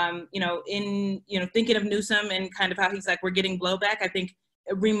 you know, thinking of Newsom and kind of how he's like, we're getting blowback, I think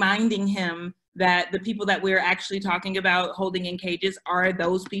reminding him that the people that we're actually talking about holding in cages are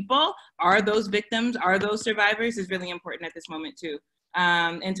those people, are those victims, are those survivors is really important at this moment too.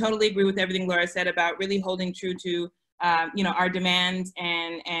 And totally agree with everything Laura said about really holding true to, you know, our demands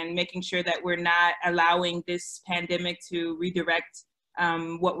and making sure that we're not allowing this pandemic to redirect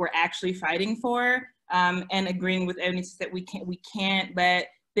what we're actually fighting for, and agreeing with Eunisses that we can't let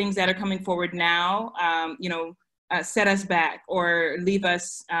things that are coming forward now, you know, set us back or leave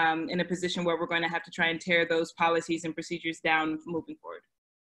us in a position where we're going to have to try and tear those policies and procedures down moving forward.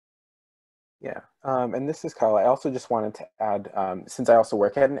 Yeah, and this is Kyle. I also just wanted to add, since I also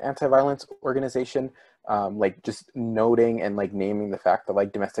work at an anti-violence organization, like just noting and like naming the fact that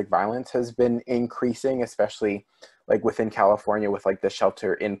like domestic violence has been increasing, especially like within California with like the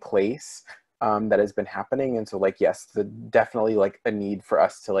shelter in place that has been happening. And so like, yes, definitely like a need for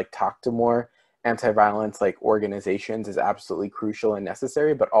us to like talk to more anti-violence like organizations is absolutely crucial and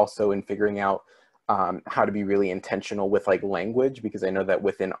necessary, but also in figuring out how to be really intentional with like language, because I know that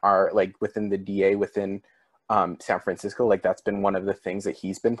within our, like within the DA, within San Francisco, like that's been one of the things that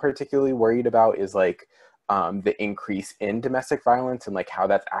he's been particularly worried about is like the increase in domestic violence and like how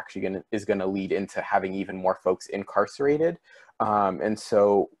that's actually is gonna lead into having even more folks incarcerated. And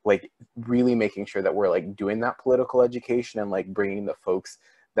so like really making sure that we're like doing that political education and like bringing the folks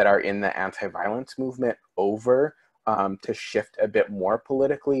that are in the anti-violence movement over to shift a bit more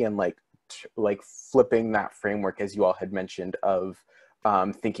politically and like flipping that framework, as you all had mentioned, of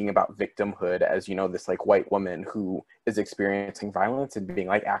thinking about victimhood as, you know, this like white woman who is experiencing violence and being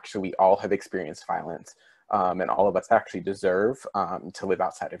like, actually, we all have experienced violence and all of us actually deserve to live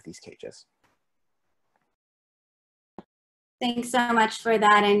outside of these cages. Thanks so much for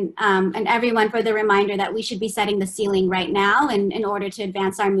that, and everyone for the reminder that we should be setting the ceiling right now in order to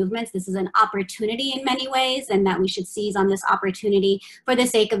advance our movements. This is an opportunity in many ways, and that we should seize on this opportunity for the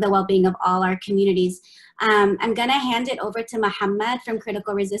sake of the well-being of all our communities. I'm gonna hand it over to Mohammed from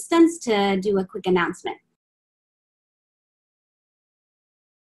Critical Resistance to do a quick announcement.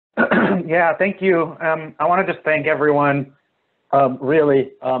 Yeah, thank you. I wanna just thank everyone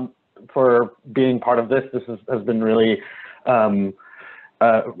really for being part of this. This has been really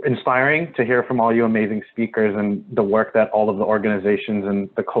inspiring to hear from all you amazing speakers and the work that all of the organizations and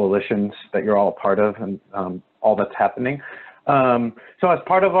the coalitions that you're all a part of and all that's happening. So as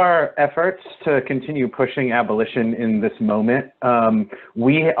part of our efforts to continue pushing abolition in this moment,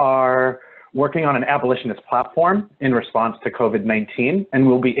 we are working on an abolitionist platform in response to COVID-19, and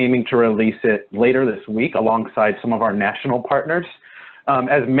we'll be aiming to release it later this week alongside some of our national partners.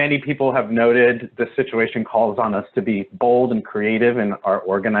 As many people have noted, the situation calls on us to be bold and creative in our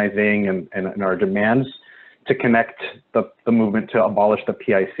organizing and in our demands to connect the movement to abolish the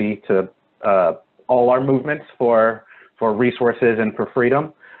PIC to all our movements for resources and for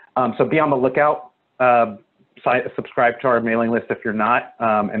freedom. So be on the lookout. Subscribe to our mailing list if you're not,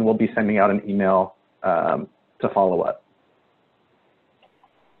 and we'll be sending out an email to follow up.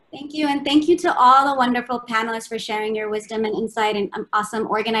 Thank you, and thank you to all the wonderful panelists for sharing your wisdom and insight and awesome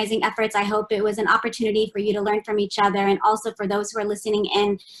organizing efforts. I hope it was an opportunity for you to learn from each other, and also for those who are listening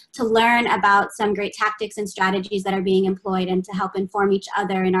in to learn about some great tactics and strategies that are being employed and to help inform each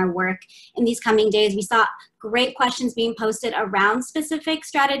other in our work in these coming days. We saw great questions being posted around specific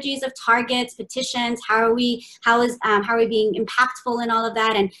strategies of targets, petitions, how are we being impactful in all of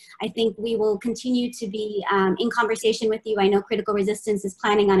that, and I think we will continue to be in conversation with you. I know Critical Resistance is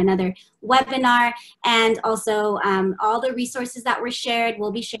planning on another webinar, and also all the resources that were shared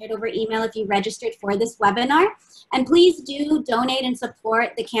will be shared over email if you registered for this webinar. And please do donate and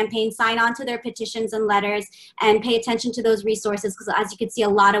support the campaign, sign on to their petitions and letters, and pay attention to those resources, because as you can see, a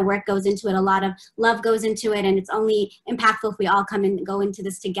lot of work goes into it, a lot of love goes into it, and it's only impactful if we all come and go into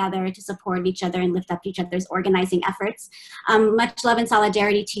this together to support each other and lift up each other's organizing efforts. Much love and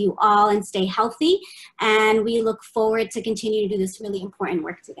solidarity to you all, and stay healthy, and we look forward to continue to do this really important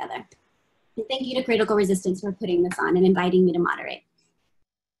work together. And thank you to Critical Resistance for putting this on and inviting me to moderate.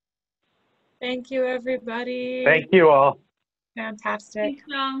 Thank you, everybody. Thank you all. Fantastic.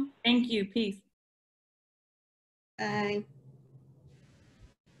 Thank you. Peace. Bye.